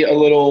can be a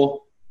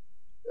little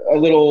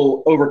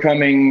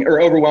overcoming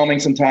or overwhelming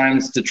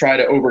sometimes to try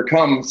to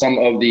overcome some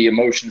of the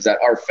emotions that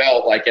are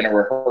felt like in a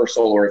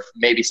rehearsal, or if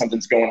maybe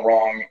something's going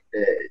wrong.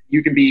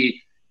 You can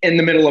be in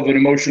the middle of an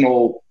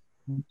emotional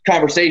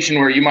conversation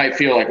where you might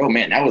feel like, oh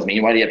man, that was me.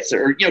 Why do you have to?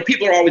 Or, you know,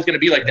 people are always going to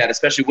be like that,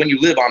 especially when you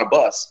live on a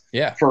bus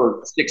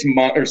for 6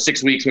 months or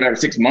 6 weeks, whatever,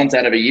 6 months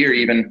out of a year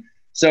even.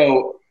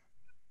 So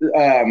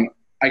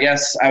I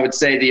guess I would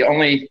say the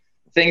only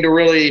thing to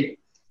really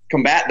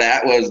combat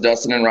that was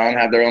Dustin and Ron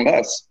have their own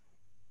bus.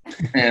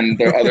 And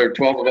the other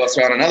 12 of us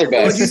are on another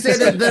bus. Would you say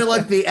that they're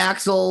like the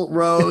Axl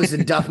Rose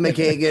and Duff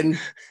McKagan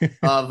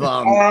of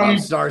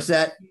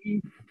Starset?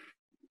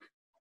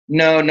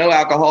 No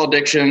alcohol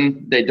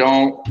addiction. They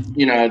don't,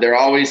 you know, they're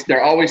always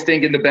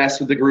thinking the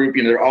best of the group.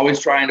 You know, they're always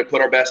trying to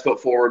put our best foot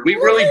forward. We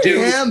really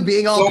do. Him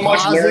being all so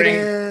much positive.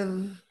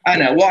 learning. I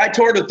know. Well, I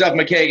toured with Duff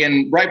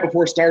McKagan right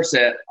before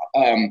Starset.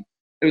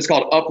 It was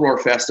called Uproar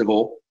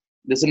Festival.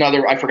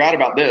 I forgot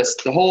about this.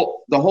 The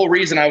whole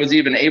reason I was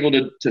even able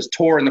to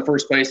tour in the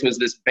first place was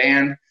this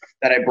band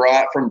that I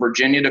brought from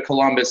Virginia to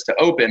Columbus to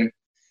open,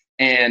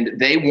 and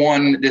they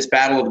won this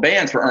battle of the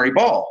bands for Ernie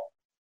Ball.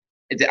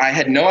 I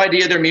had no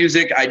idea their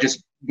music. I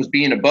just was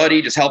being a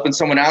buddy, just helping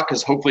someone out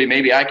because hopefully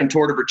maybe I can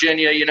tour to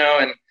Virginia, you know.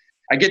 And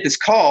I get this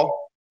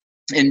call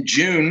in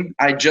June.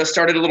 I just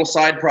started a little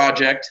side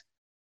project.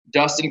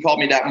 Dustin called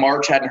me that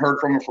March, hadn't heard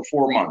from him for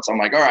 4 months. I'm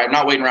like, all right, I'm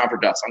not waiting around for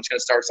Dustin. I'm just going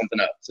to start something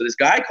up. So this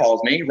guy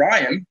calls me,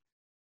 Ryan,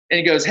 and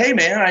he goes, hey,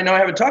 man, I know I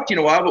haven't talked to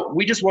you in a while, but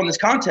we just won this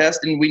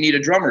contest and we need a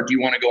drummer. Do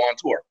you want to go on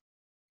tour?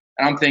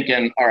 And I'm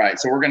thinking, all right,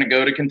 so we're going to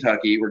go to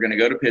Kentucky. We're going to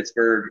go to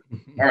Pittsburgh.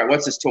 All right,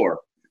 what's this tour?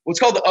 Well, it's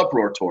called the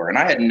Uproar Tour, and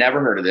I had never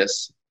heard of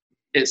this.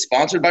 It's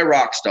sponsored by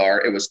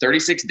Rockstar. It was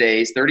 36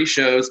 days, 30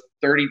 shows,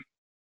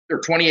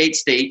 28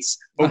 states,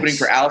 opening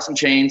for Alice in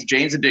Chains,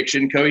 Jane's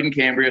Addiction, Coheed and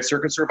Cambria,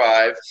 Circus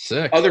Survive.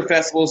 Sick. Other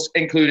festivals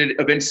included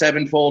Avenged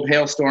Sevenfold,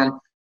 Hailstorm,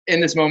 In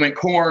This Moment,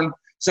 Korn.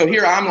 So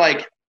here I'm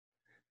like,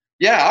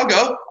 yeah, I'll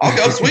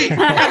go, sweet. I'm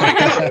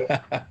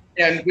gonna go.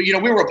 And, you know,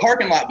 we were a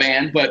parking lot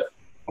band, but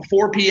a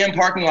 4 p.m.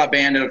 parking lot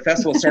band at a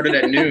festival started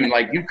at noon.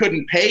 Like, you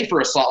couldn't pay for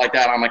a slot like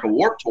that on like a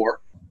Warped Tour.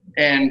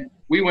 And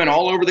we went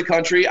all over the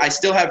country. I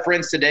still have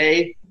friends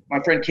today.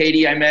 My friend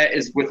Katie I met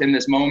is within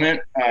this moment.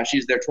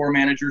 She's their tour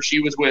manager.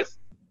 She was with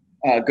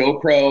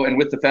GoPro and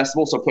with the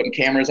festival, so putting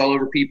cameras all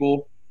over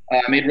people.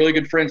 I made really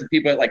good friends with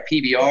people at like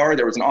PBR.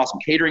 There was an awesome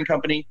catering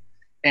company.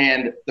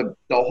 And the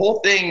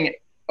whole thing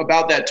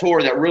about that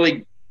tour that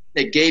really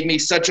it gave me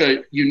such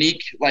a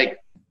unique like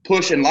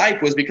push in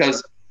life was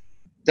because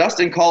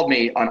Dustin called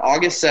me on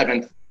August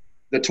 7th.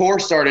 The tour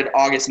started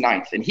August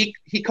 9th. And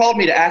he called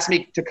me to ask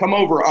me to come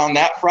over on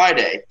that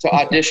Friday to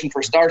audition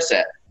for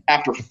Starset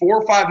after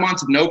 4 or 5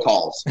 months of no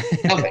calls.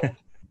 Nothing.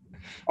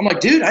 I'm like,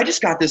 dude, I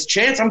just got this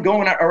chance. I'm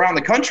going around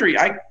the country.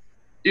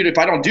 Dude, if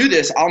I don't do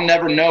this, I'll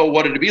never know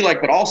what it'd be like.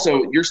 But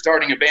also, you're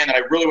starting a band that I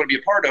really want to be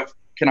a part of.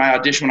 Can I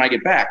audition when I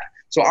get back?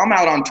 So I'm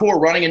out on tour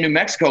running in New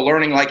Mexico,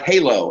 learning like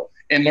Halo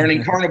and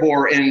learning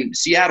Carnivore in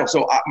Seattle.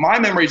 So my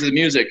memories of the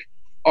music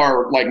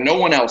are like no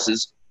one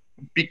else's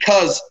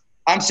because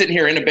I'm sitting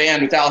here in a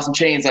band with Alice in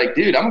Chains, like,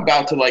 dude, I'm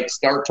about to like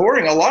start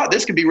touring a lot.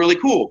 This could be really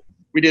cool.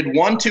 We did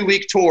 1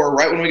 2-week tour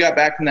right when we got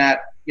back from that,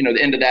 you know,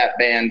 the end of that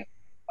band.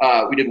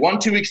 We did 1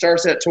 2-week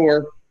Starset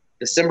tour,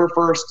 December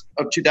 1st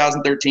of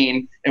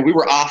 2013, and we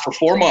were off for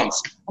 4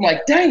 months. I'm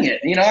like, dang it.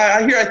 You know,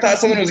 I thought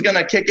something was going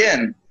to kick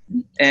in.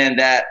 And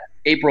that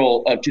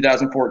April of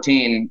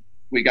 2014,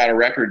 we got a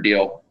record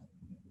deal,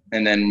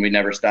 and then we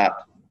never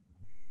stopped.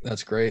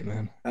 That's great,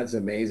 man. That's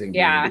amazing.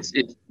 Yeah. Dude.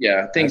 Things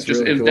That's just,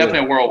 really it was cool.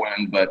 definitely a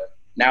whirlwind, but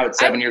now it's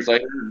 7 years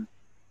later.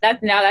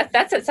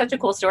 That's such a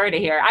cool story to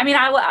hear. I mean,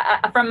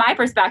 from my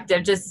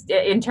perspective, just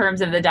in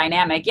terms of the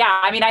dynamic, yeah.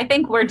 I mean, I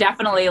think we're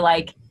definitely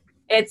like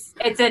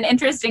it's an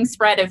interesting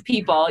spread of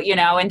people, you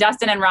know, and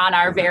Dustin and Ron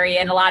are very,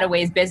 in a lot of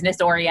ways, business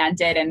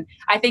oriented. And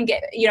I think,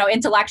 you know,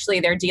 intellectually,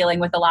 they're dealing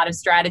with a lot of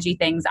strategy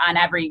things on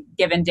every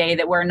given day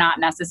that we're not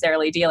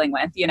necessarily dealing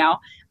with, you know.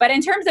 But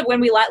in terms of when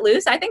we let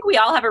loose, I think we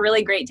all have a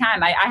really great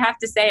time. I have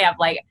to say,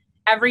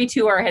 every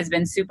tour has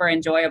been super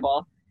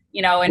enjoyable,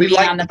 you know, and we being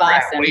like on the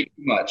bus. Way too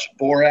much.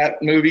 Borat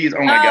movies.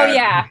 Oh my God.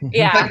 Oh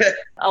yeah.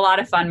 A lot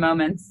of fun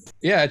moments.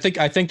 Yeah,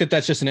 I think that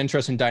that's just an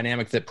interesting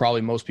dynamic that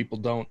probably most people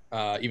don't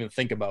even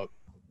think about,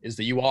 is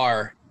that you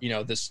are, you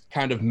know, this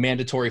kind of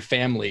mandatory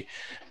family,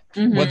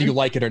 whether you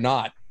like it or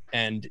not,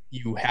 and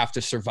you have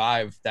to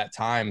survive that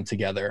time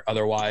together.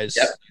 Otherwise,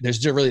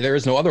 there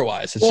is no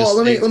otherwise. It's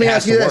let me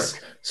ask you this.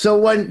 So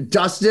when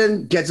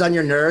Dustin gets on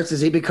your nerves,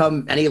 does he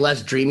become any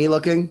less dreamy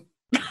looking?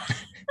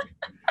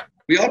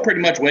 We all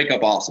pretty much wake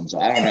up awesome, so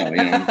I don't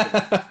know, you know.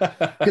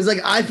 Because like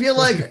I feel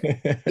like,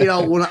 you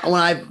know, when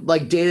I've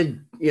like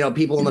dated, you know,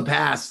 people in the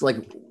past, like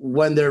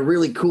when they're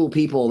really cool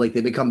people, like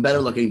they become better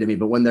looking to me.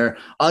 But when they're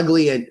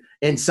ugly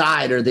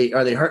inside, or they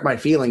hurt my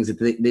feelings,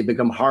 they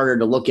become harder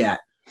to look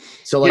at.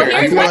 So like, here's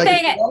I feel one like,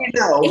 thing.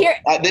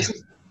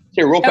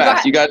 Here, real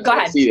fast. You guys go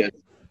ahead. See this?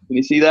 Can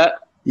you see that?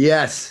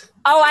 Yes.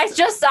 Oh, I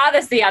just saw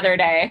this the other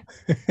day.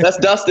 That's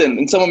Dustin,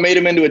 and someone made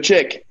him into a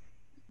chick.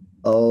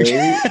 Oh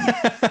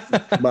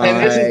my!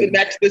 And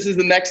this is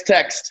the next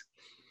text.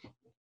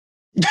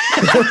 that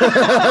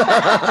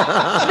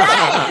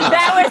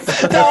was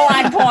so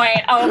on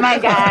point. Oh my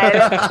God.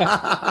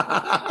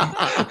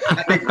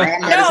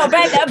 No,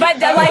 but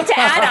like to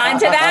add on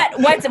to that,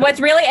 what's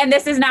really, and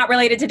this is not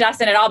related to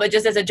Dustin at all, but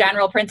just as a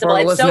general principle,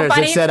 For it's so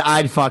funny. It said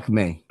I'd fuck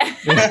me.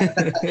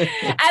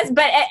 As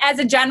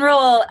a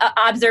general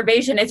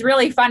observation, it's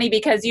really funny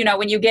because, you know,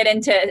 when you get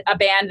into a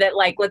band that,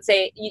 like, let's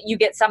say you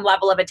get some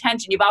level of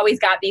attention, you've always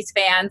got these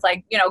fans,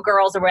 like, you know,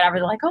 girls or whatever,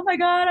 they're like, oh my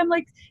God, I'm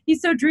like,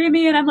 he's so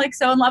dreamy and I'm like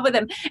so in love with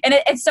him. And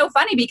it's so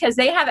funny because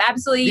they have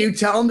absolutely. Do you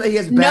tell him that he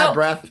has bad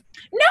breath?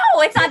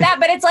 No, it's not that,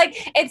 but it's like,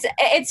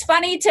 it's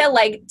funny to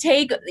like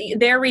take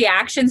their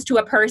reactions to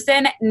a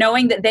person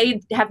knowing that they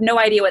have no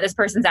idea what this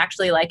person's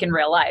actually like in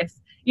real life.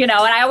 You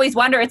know, and I always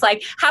wonder, it's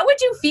like, how would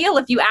you feel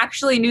if you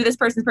actually knew this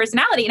person's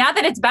personality? Not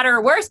that it's better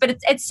or worse, but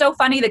it's so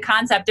funny, the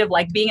concept of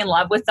like being in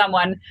love with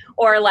someone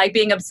or like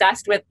being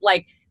obsessed with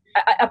like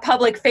a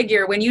public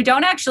figure when you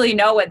don't actually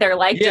know what they're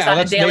like just on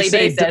a daily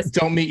basis.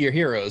 Don't meet your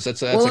heroes.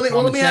 That's a let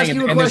common me thing, ask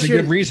you a question. And there's a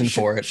good reason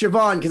for it.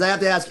 Siobhan, because I have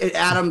to ask,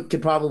 Adam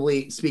could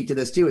probably speak to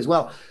this too as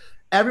well.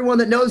 Everyone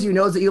that knows you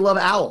knows that you love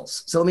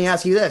owls. So let me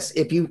ask you this.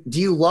 Do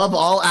you love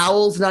all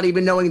owls, not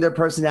even knowing their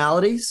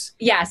personalities?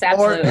 Yes,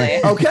 absolutely.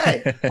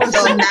 Okay.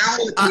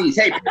 Personalities.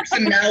 Hey,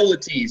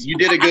 personalities. You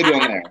did a good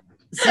one there.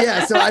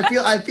 So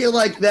I feel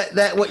like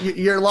that what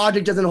your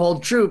logic doesn't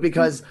hold true,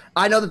 because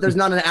I know that there's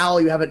not an owl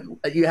you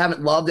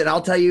haven't loved, and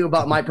I'll tell you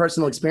about my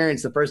personal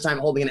experience the first time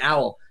holding an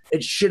owl.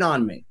 It shit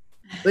on me.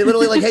 They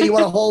literally like, hey, you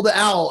want to hold the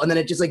owl, and then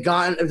it just like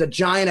it was a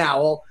giant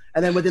owl,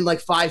 and then within like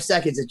 5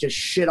 seconds it just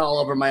shit all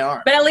over my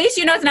arm. But at least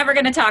you know it's never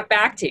going to talk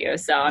back to you.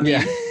 So I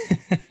mean,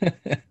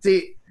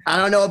 See, I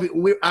don't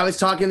know. I was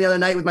talking the other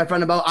night with my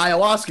friend about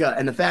ayahuasca,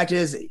 and the fact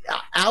is,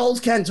 owls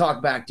can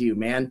talk back to you,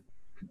 man.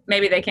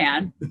 Maybe they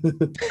can.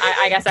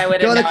 I guess I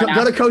wouldn't know.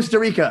 Go to Costa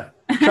Rica.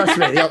 Trust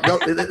me,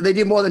 they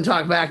do more than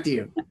talk back to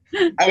you.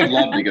 I would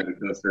love to go to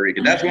Costa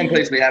Rica. That's one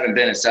place we haven't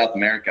been in South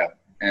America.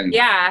 And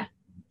yeah,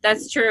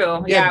 that's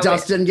true. Yeah,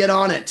 Dustin, get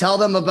on it. Tell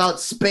them about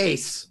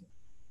space.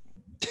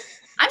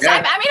 I mean,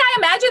 I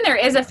imagine there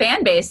is a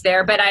fan base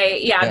there, but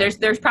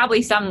there's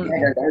probably some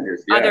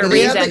other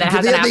reason that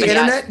hasn't happened yet. Do they have the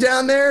internet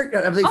down there?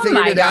 Have they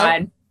figured it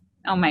out?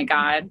 Oh my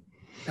God.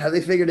 Have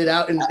they figured it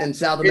out in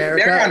South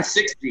America? They're on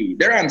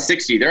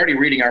 60. They're already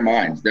reading our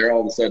minds. They're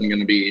all of a sudden going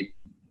to be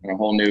a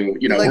whole new,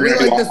 you know. Like, we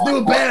like this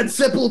new band,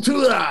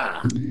 Sepultura.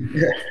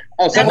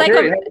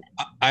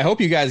 I hope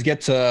you guys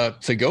get to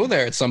go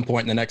there at some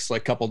point in the next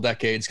like couple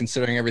decades,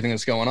 considering everything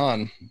that's going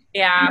on.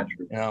 Yeah.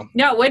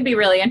 No, it would be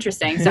really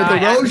interesting. So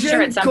with erosion, I'm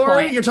sure at some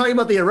Corey, point. you're talking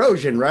about the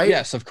erosion, right?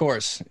 Yes, of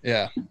course.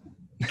 Yeah.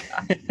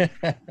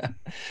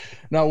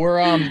 No,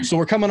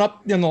 we're coming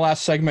up in the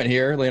last segment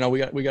here. You know, we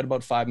got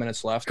about 5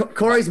 minutes left.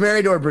 Corey's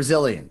married to a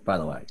Brazilian, by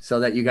the way, so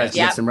that you guys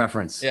get some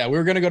reference. Yeah, we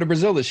were going to go to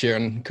Brazil this year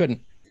and couldn't.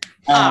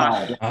 Do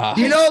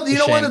you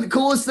know one of the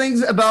coolest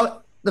things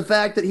about the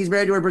fact that he's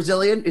married to a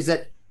Brazilian is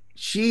that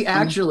she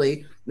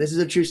actually, this is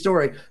a true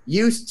story,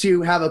 used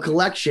to have a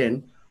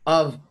collection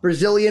of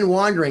Brazilian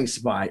wandering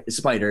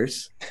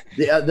spiders,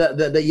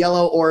 the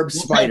yellow orb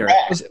spider.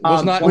 It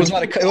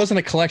wasn't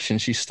a collection.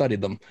 She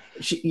studied them.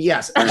 She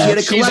had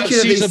a collection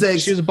of these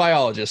things. She's a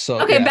biologist,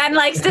 so okay. Yeah. Ben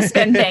likes to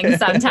spin things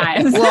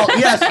sometimes. Well,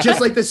 yes,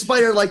 just like the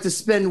spider liked to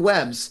spin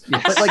webs.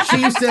 Yes. But like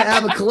she used to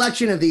have a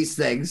collection of these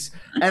things,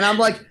 and I'm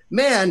like,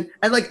 man,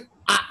 and like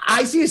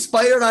I see a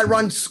spider and I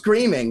run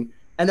screaming,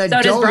 and then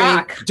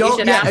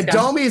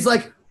Domi is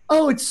like,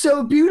 oh, it's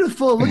so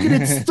beautiful. Look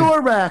at its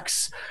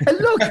thorax. And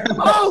look,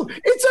 oh,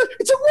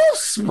 it's a wolf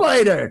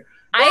spider.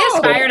 I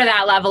aspire to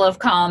that level of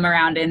calm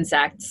around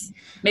insects.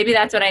 Maybe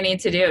that's what I need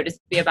to do, just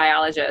be a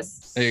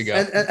biologist. There you go.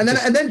 And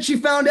then she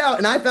found out,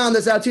 and I found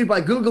this out too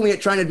by Googling it,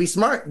 trying to be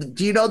smart.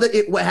 Do you know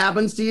that what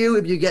happens to you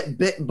if you get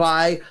bit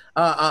by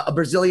a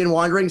Brazilian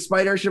wandering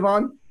spider,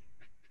 Siobhan?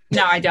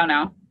 No, I don't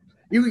know.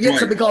 You can get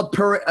something called,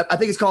 I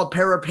think it's called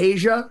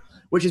paraplegia,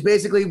 which is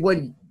basically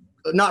when,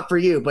 not for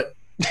you, but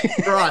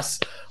for us,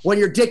 when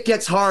your dick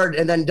gets hard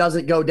and then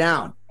doesn't go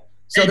down.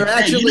 So they're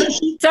actually.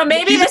 So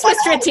maybe this was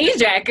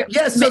strategic.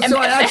 Yes.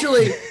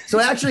 So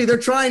actually, they're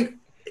trying.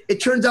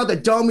 It turns out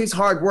that Domi's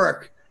hard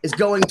work is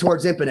going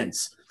towards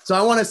impotence. So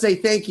I want to say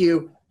thank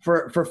you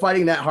for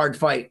fighting that hard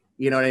fight.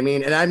 You know what I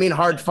mean? And I mean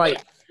hard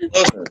fight.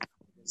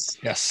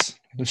 Yes.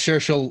 I'm sure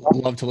she'll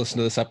love to listen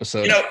to this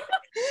episode. You know,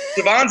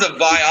 Siobhan's a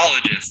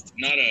biologist,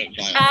 not a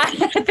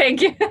biologist.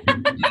 Thank you.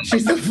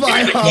 She's a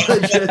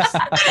biologist.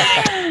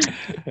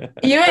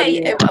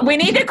 We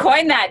need to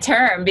coin that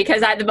term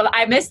because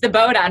I missed the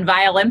boat on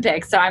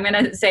Violympics, so I'm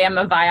going to say I'm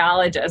a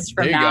biologist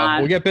from there you now go. on.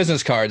 We'll get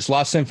business cards,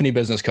 Lost Symphony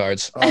business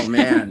cards. Oh,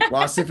 man.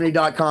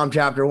 LostSymphony.com,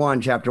 Chapter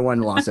 1,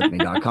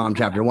 LostSymphony.com,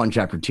 Chapter 1,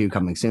 Chapter 2,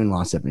 coming soon,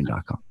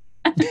 LostSymphony.com.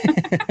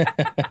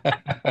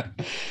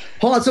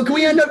 Hold on. So can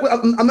we end up?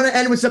 I'm going to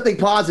end with something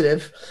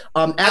positive.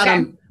 Adam,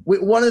 okay.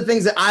 One of the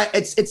things that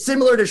it's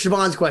similar to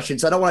Siobhan's question,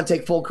 so I don't want to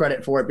take full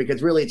credit for it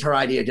because really it's her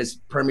idea,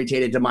 just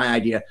permutated to my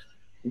idea.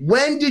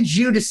 When did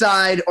you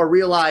decide or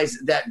realize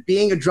that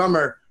being a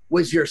drummer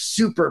was your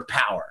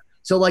superpower?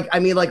 So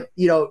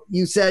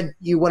you said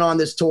you went on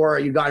this tour,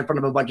 you got in front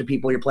of a bunch of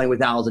people, you're playing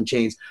with Owls and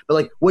Chains,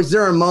 but was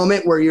there a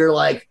moment where you're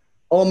like,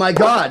 oh my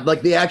God,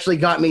 they actually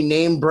got me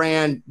name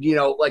brand,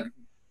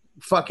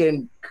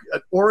 fucking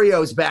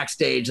Oreos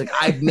backstage.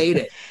 I've made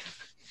it.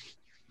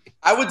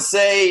 I would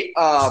say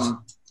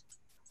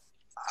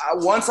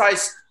once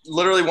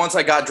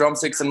I got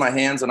drumsticks in my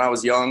hands when I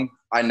was young,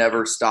 I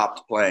never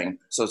stopped playing.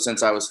 So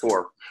since I was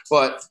 4.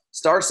 But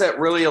Starset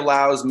really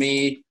allows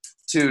me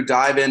to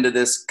dive into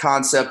this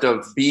concept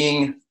of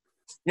being,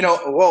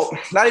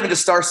 not even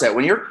just Starset.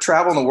 When you're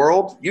traveling the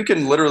world, you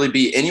can literally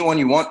be anyone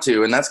you want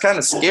to. And that's kind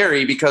of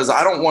scary because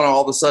I don't want to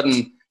all of a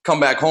sudden come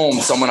back home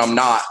someone I'm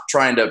not,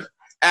 trying to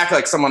act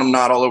like someone I'm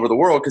not all over the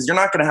world, because you're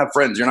not going to have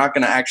friends. You're not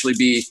going to actually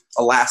be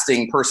a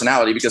lasting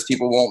personality because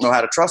people won't know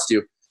how to trust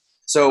you.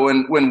 So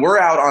when we're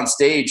out on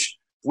stage,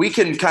 we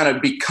can kind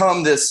of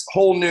become this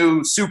whole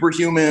new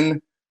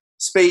superhuman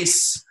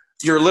space.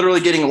 You're literally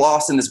getting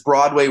lost in this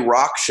Broadway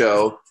rock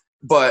show.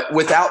 But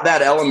without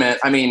that element,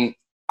 I mean,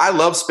 I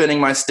love spinning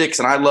my sticks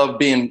and I love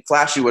being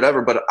flashy,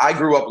 whatever, but I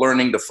grew up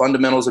learning the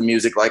fundamentals of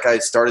music. Like I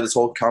started this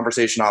whole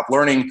conversation off,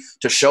 learning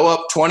to show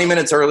up 20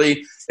 minutes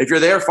early. If you're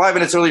there 5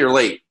 minutes early, you're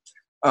late.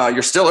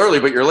 You're still early,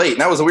 but you're late.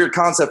 And that was a weird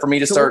concept for me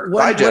to start.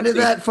 When did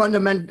that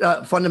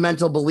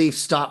fundamental belief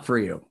stop for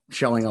you,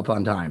 showing up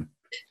on time?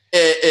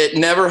 It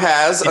never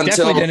has until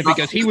definitely didn't,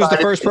 because he was the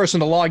first person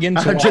to log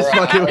into. I'm just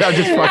fucking with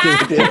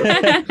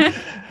you.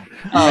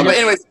 But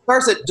anyways,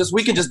 first,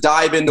 we can just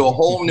dive into a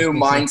whole new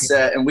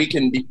mindset, and we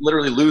can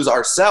literally lose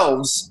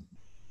ourselves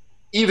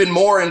even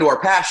more into our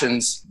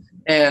passions.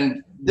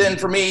 And then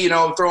for me,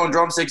 throwing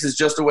drumsticks is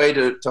just a way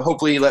to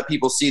hopefully let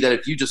people see that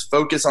if you just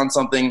focus on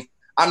something.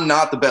 I'm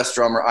not the best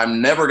drummer.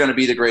 I'm never going to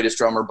be the greatest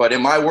drummer, but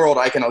in my world,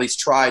 I can at least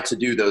try to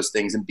do those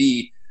things and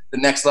be the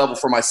next level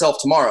for myself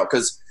tomorrow.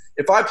 Because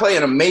if I play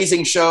an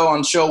amazing show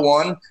on show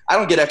 1, I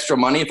don't get extra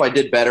money if I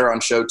did better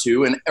on show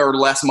 2 or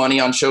less money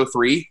on show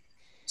 3.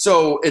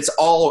 So it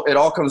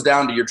all comes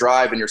down to your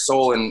drive and your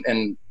soul.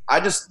 And I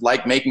just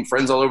like making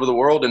friends all over the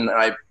world. And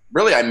I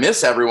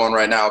miss everyone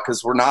right now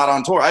because we're not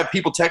on tour. I have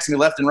people texting me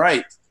left and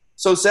right.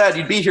 So sad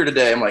you'd be here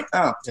today. I'm like,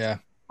 oh yeah.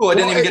 Cool, I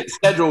didn't even get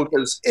scheduled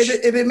because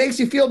if it makes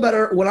you feel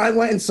better, when I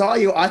went and saw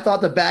you, I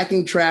thought the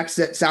backing tracks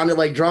that sounded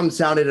like drums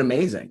sounded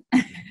amazing.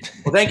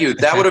 Well, thank you.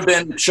 That would have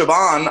been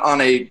Siobhan on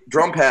a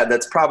drum pad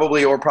that's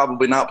probably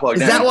not plugged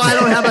in. Is that why I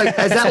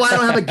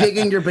don't have a gig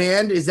in your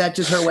band? Is that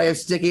just her way of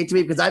sticking it to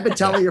me? Because I've been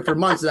telling her for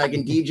months that I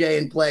can DJ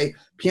and play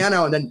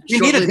piano, and then you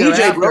need a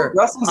DJ, bro.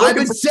 I've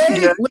been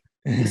saying,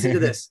 listen to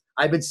this.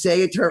 I've been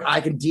saying to her, I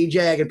can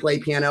DJ, I can play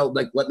piano,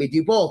 let me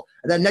do both.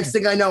 And then next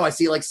thing I know, I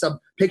see some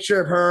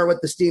picture of her with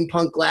the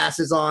steampunk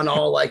glasses on,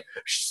 all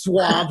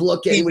suave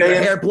looking, with her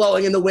hair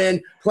blowing in the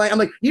wind, playing. I'm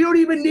like, you don't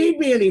even need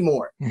me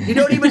anymore. You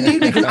don't even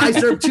need me, because I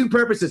serve 2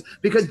 purposes.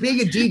 Because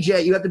being a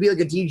DJ, you have to be like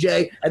a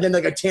DJ and then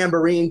a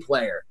tambourine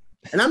player.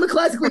 And I'm a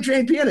classically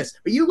trained pianist.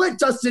 But you let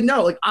Dustin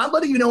know, I'm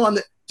letting you know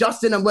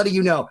Justin, I'm letting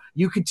you know,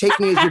 you could take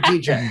me as your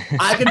DJ.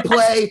 I can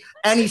play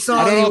any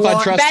song you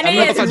want. Benny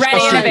is ready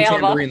and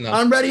available.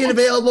 I'm ready and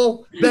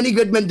available.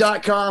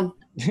 BennyGoodman.com.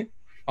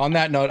 On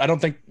that note, I don't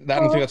think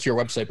that's your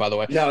website, by the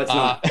way. No, it's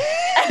not.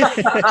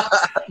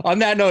 On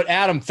that note,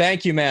 Adam,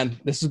 thank you, man.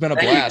 This has been a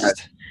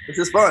blast. This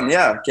is fun.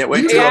 Yeah. Can't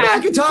wait to come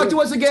back and talk to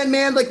us again,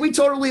 man. We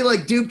totally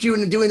duped you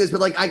into doing this,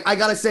 but I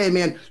gotta say,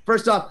 man,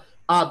 first off,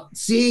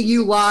 seeing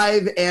you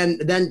live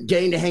and then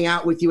getting to hang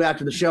out with you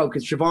after the show,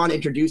 because Siobhan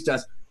introduced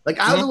us.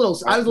 I was a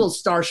little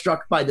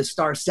starstruck by the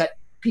Starset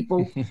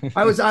people.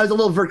 I was a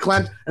little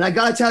verklempt, and I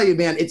gotta tell you,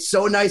 man, it's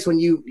so nice when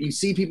you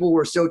see people who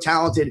are so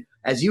talented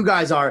as you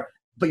guys are,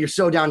 but you're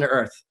so down to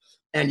earth.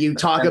 And you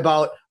talk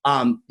about,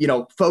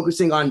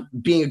 focusing on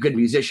being a good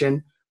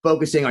musician,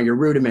 focusing on your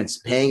rudiments,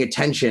 paying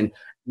attention,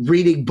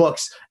 reading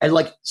books. And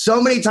like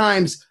so many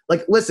times,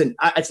 like, listen,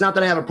 it's not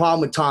that I have a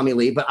problem with Tommy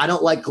Lee, but I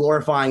don't like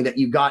glorifying that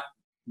you got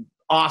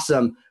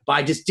awesome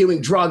by just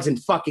doing drugs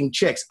and fucking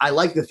chicks. I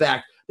like the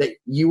fact that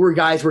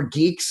guys were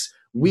geeks.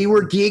 We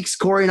were geeks.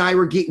 Corey and I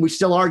were geeks. We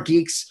still are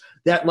geeks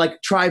that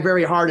like try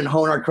very hard and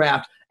hone our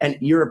craft. And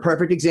you're a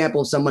perfect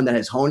example of someone that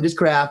has honed his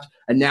craft.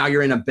 And now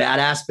you're in a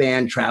badass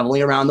band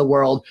traveling around the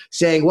world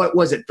saying, what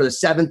was it, for the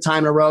 7th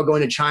time in a row,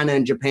 going to China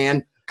and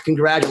Japan?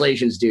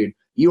 Congratulations, dude.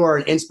 You are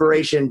an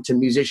inspiration to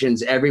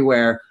musicians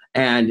everywhere.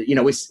 And,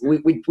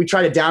 we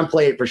try to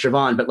downplay it for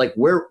Siobhan, but like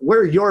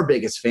we're your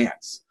biggest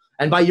fans.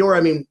 And by your,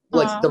 I mean,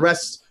 like the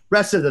rest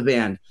of the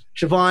band.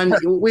 Siobhan,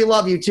 we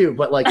love you too,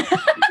 but like,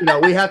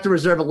 we have to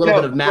reserve a little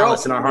bit of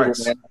malice in our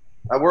hearts.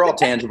 We're all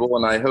tangible,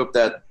 and I hope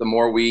that the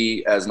more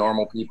we as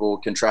normal people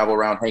can travel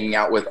around hanging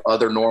out with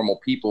other normal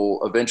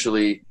people,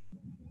 eventually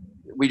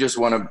we just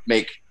want to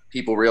make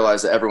people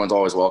realize that everyone's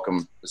always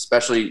welcome,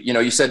 especially,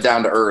 you said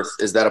down to earth.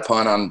 Is that a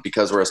pun on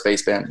because we're a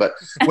space band? But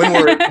when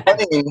we're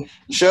playing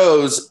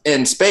shows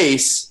in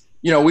space,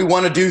 we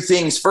want to do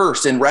things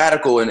first and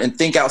radical and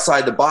think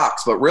outside the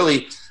box. But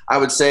really, I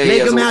would say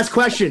make them ask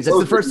questions. That's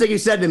the first thing you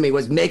said to me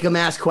was make them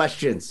ask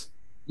questions.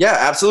 Yeah,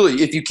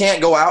 absolutely. If you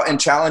can't go out and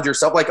challenge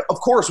yourself, like,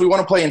 of course we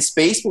want to play in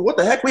space, but what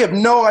the heck? We have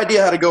no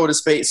idea how to go to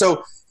space.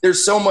 So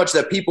there's so much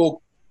that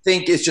people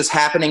think is just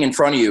happening in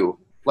front of you.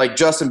 Like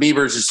Justin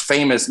Bieber is just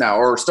famous now,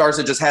 or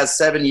Starset just has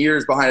 7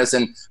 years behind us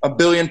and 1.2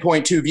 billion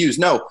views.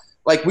 No,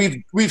 like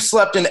we've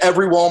slept in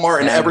every Walmart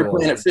and every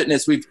Planet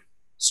Fitness. We've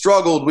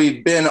struggled.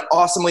 We've been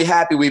awesomely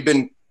happy. We've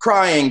been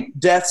crying,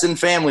 deaths in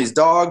families.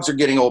 Dogs are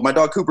getting old. My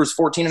dog Cooper's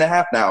 14 and a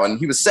half now, and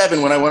he was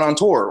 7 when I went on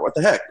tour. What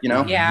the heck,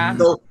 Yeah.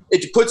 So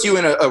it puts you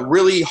in a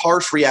really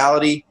harsh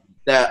reality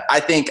that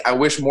I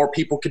wish more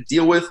people could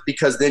deal with,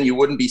 because then you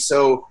wouldn't be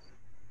so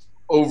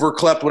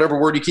overclept, whatever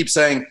word you keep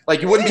saying.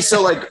 Like, you wouldn't be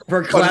so like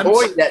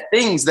annoyed at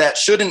things that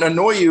shouldn't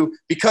annoy you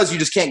because you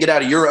just can't get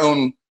out of your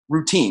own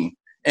routine.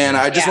 And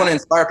I just want to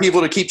inspire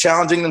people to keep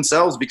challenging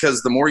themselves,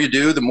 because the more you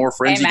do, the more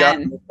friends you got,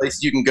 the more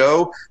places you can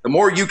go, the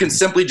more you can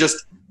simply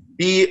just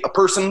be a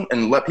person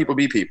and let people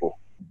be people.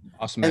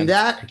 Awesome, man. And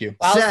that Thank you.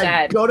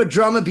 said, go to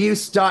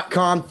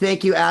drumabuse.com.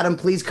 Thank you, Adam.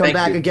 Please come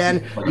back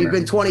again. You've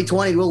been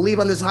 2020. We'll leave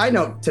on this high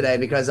note today,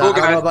 because I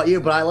don't know about you,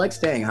 but I like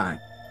staying high.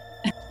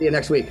 See you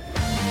next week.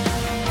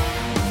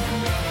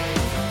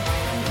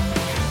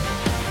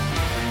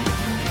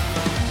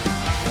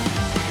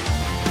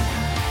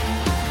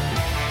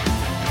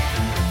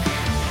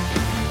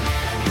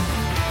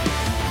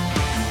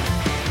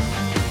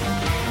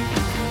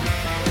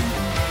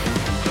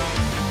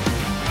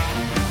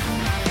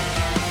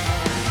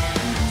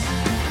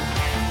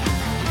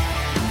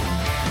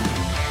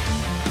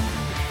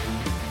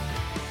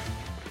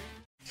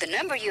 The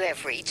number you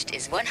have reached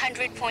is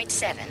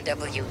 100.7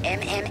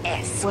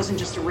 WMMS. It wasn't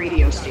just a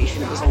radio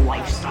station, it was a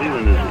lifestyle.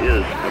 Cleveland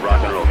is a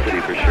rock and roll city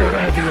for sure. We're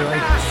gonna be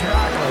like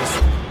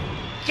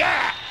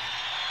Get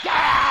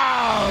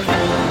down!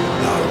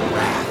 The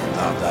Wrath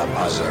of the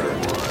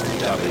Buzzard.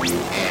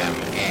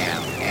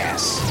 WMMS.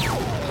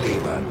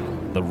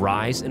 Cleveland. The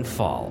rise and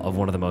fall of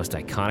one of the most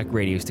iconic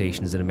radio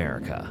stations in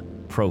America.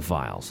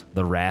 Profiles.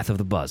 The Wrath of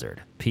the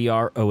Buzzard.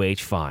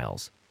 PROH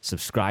Files.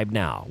 Subscribe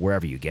now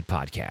wherever you get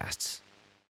podcasts.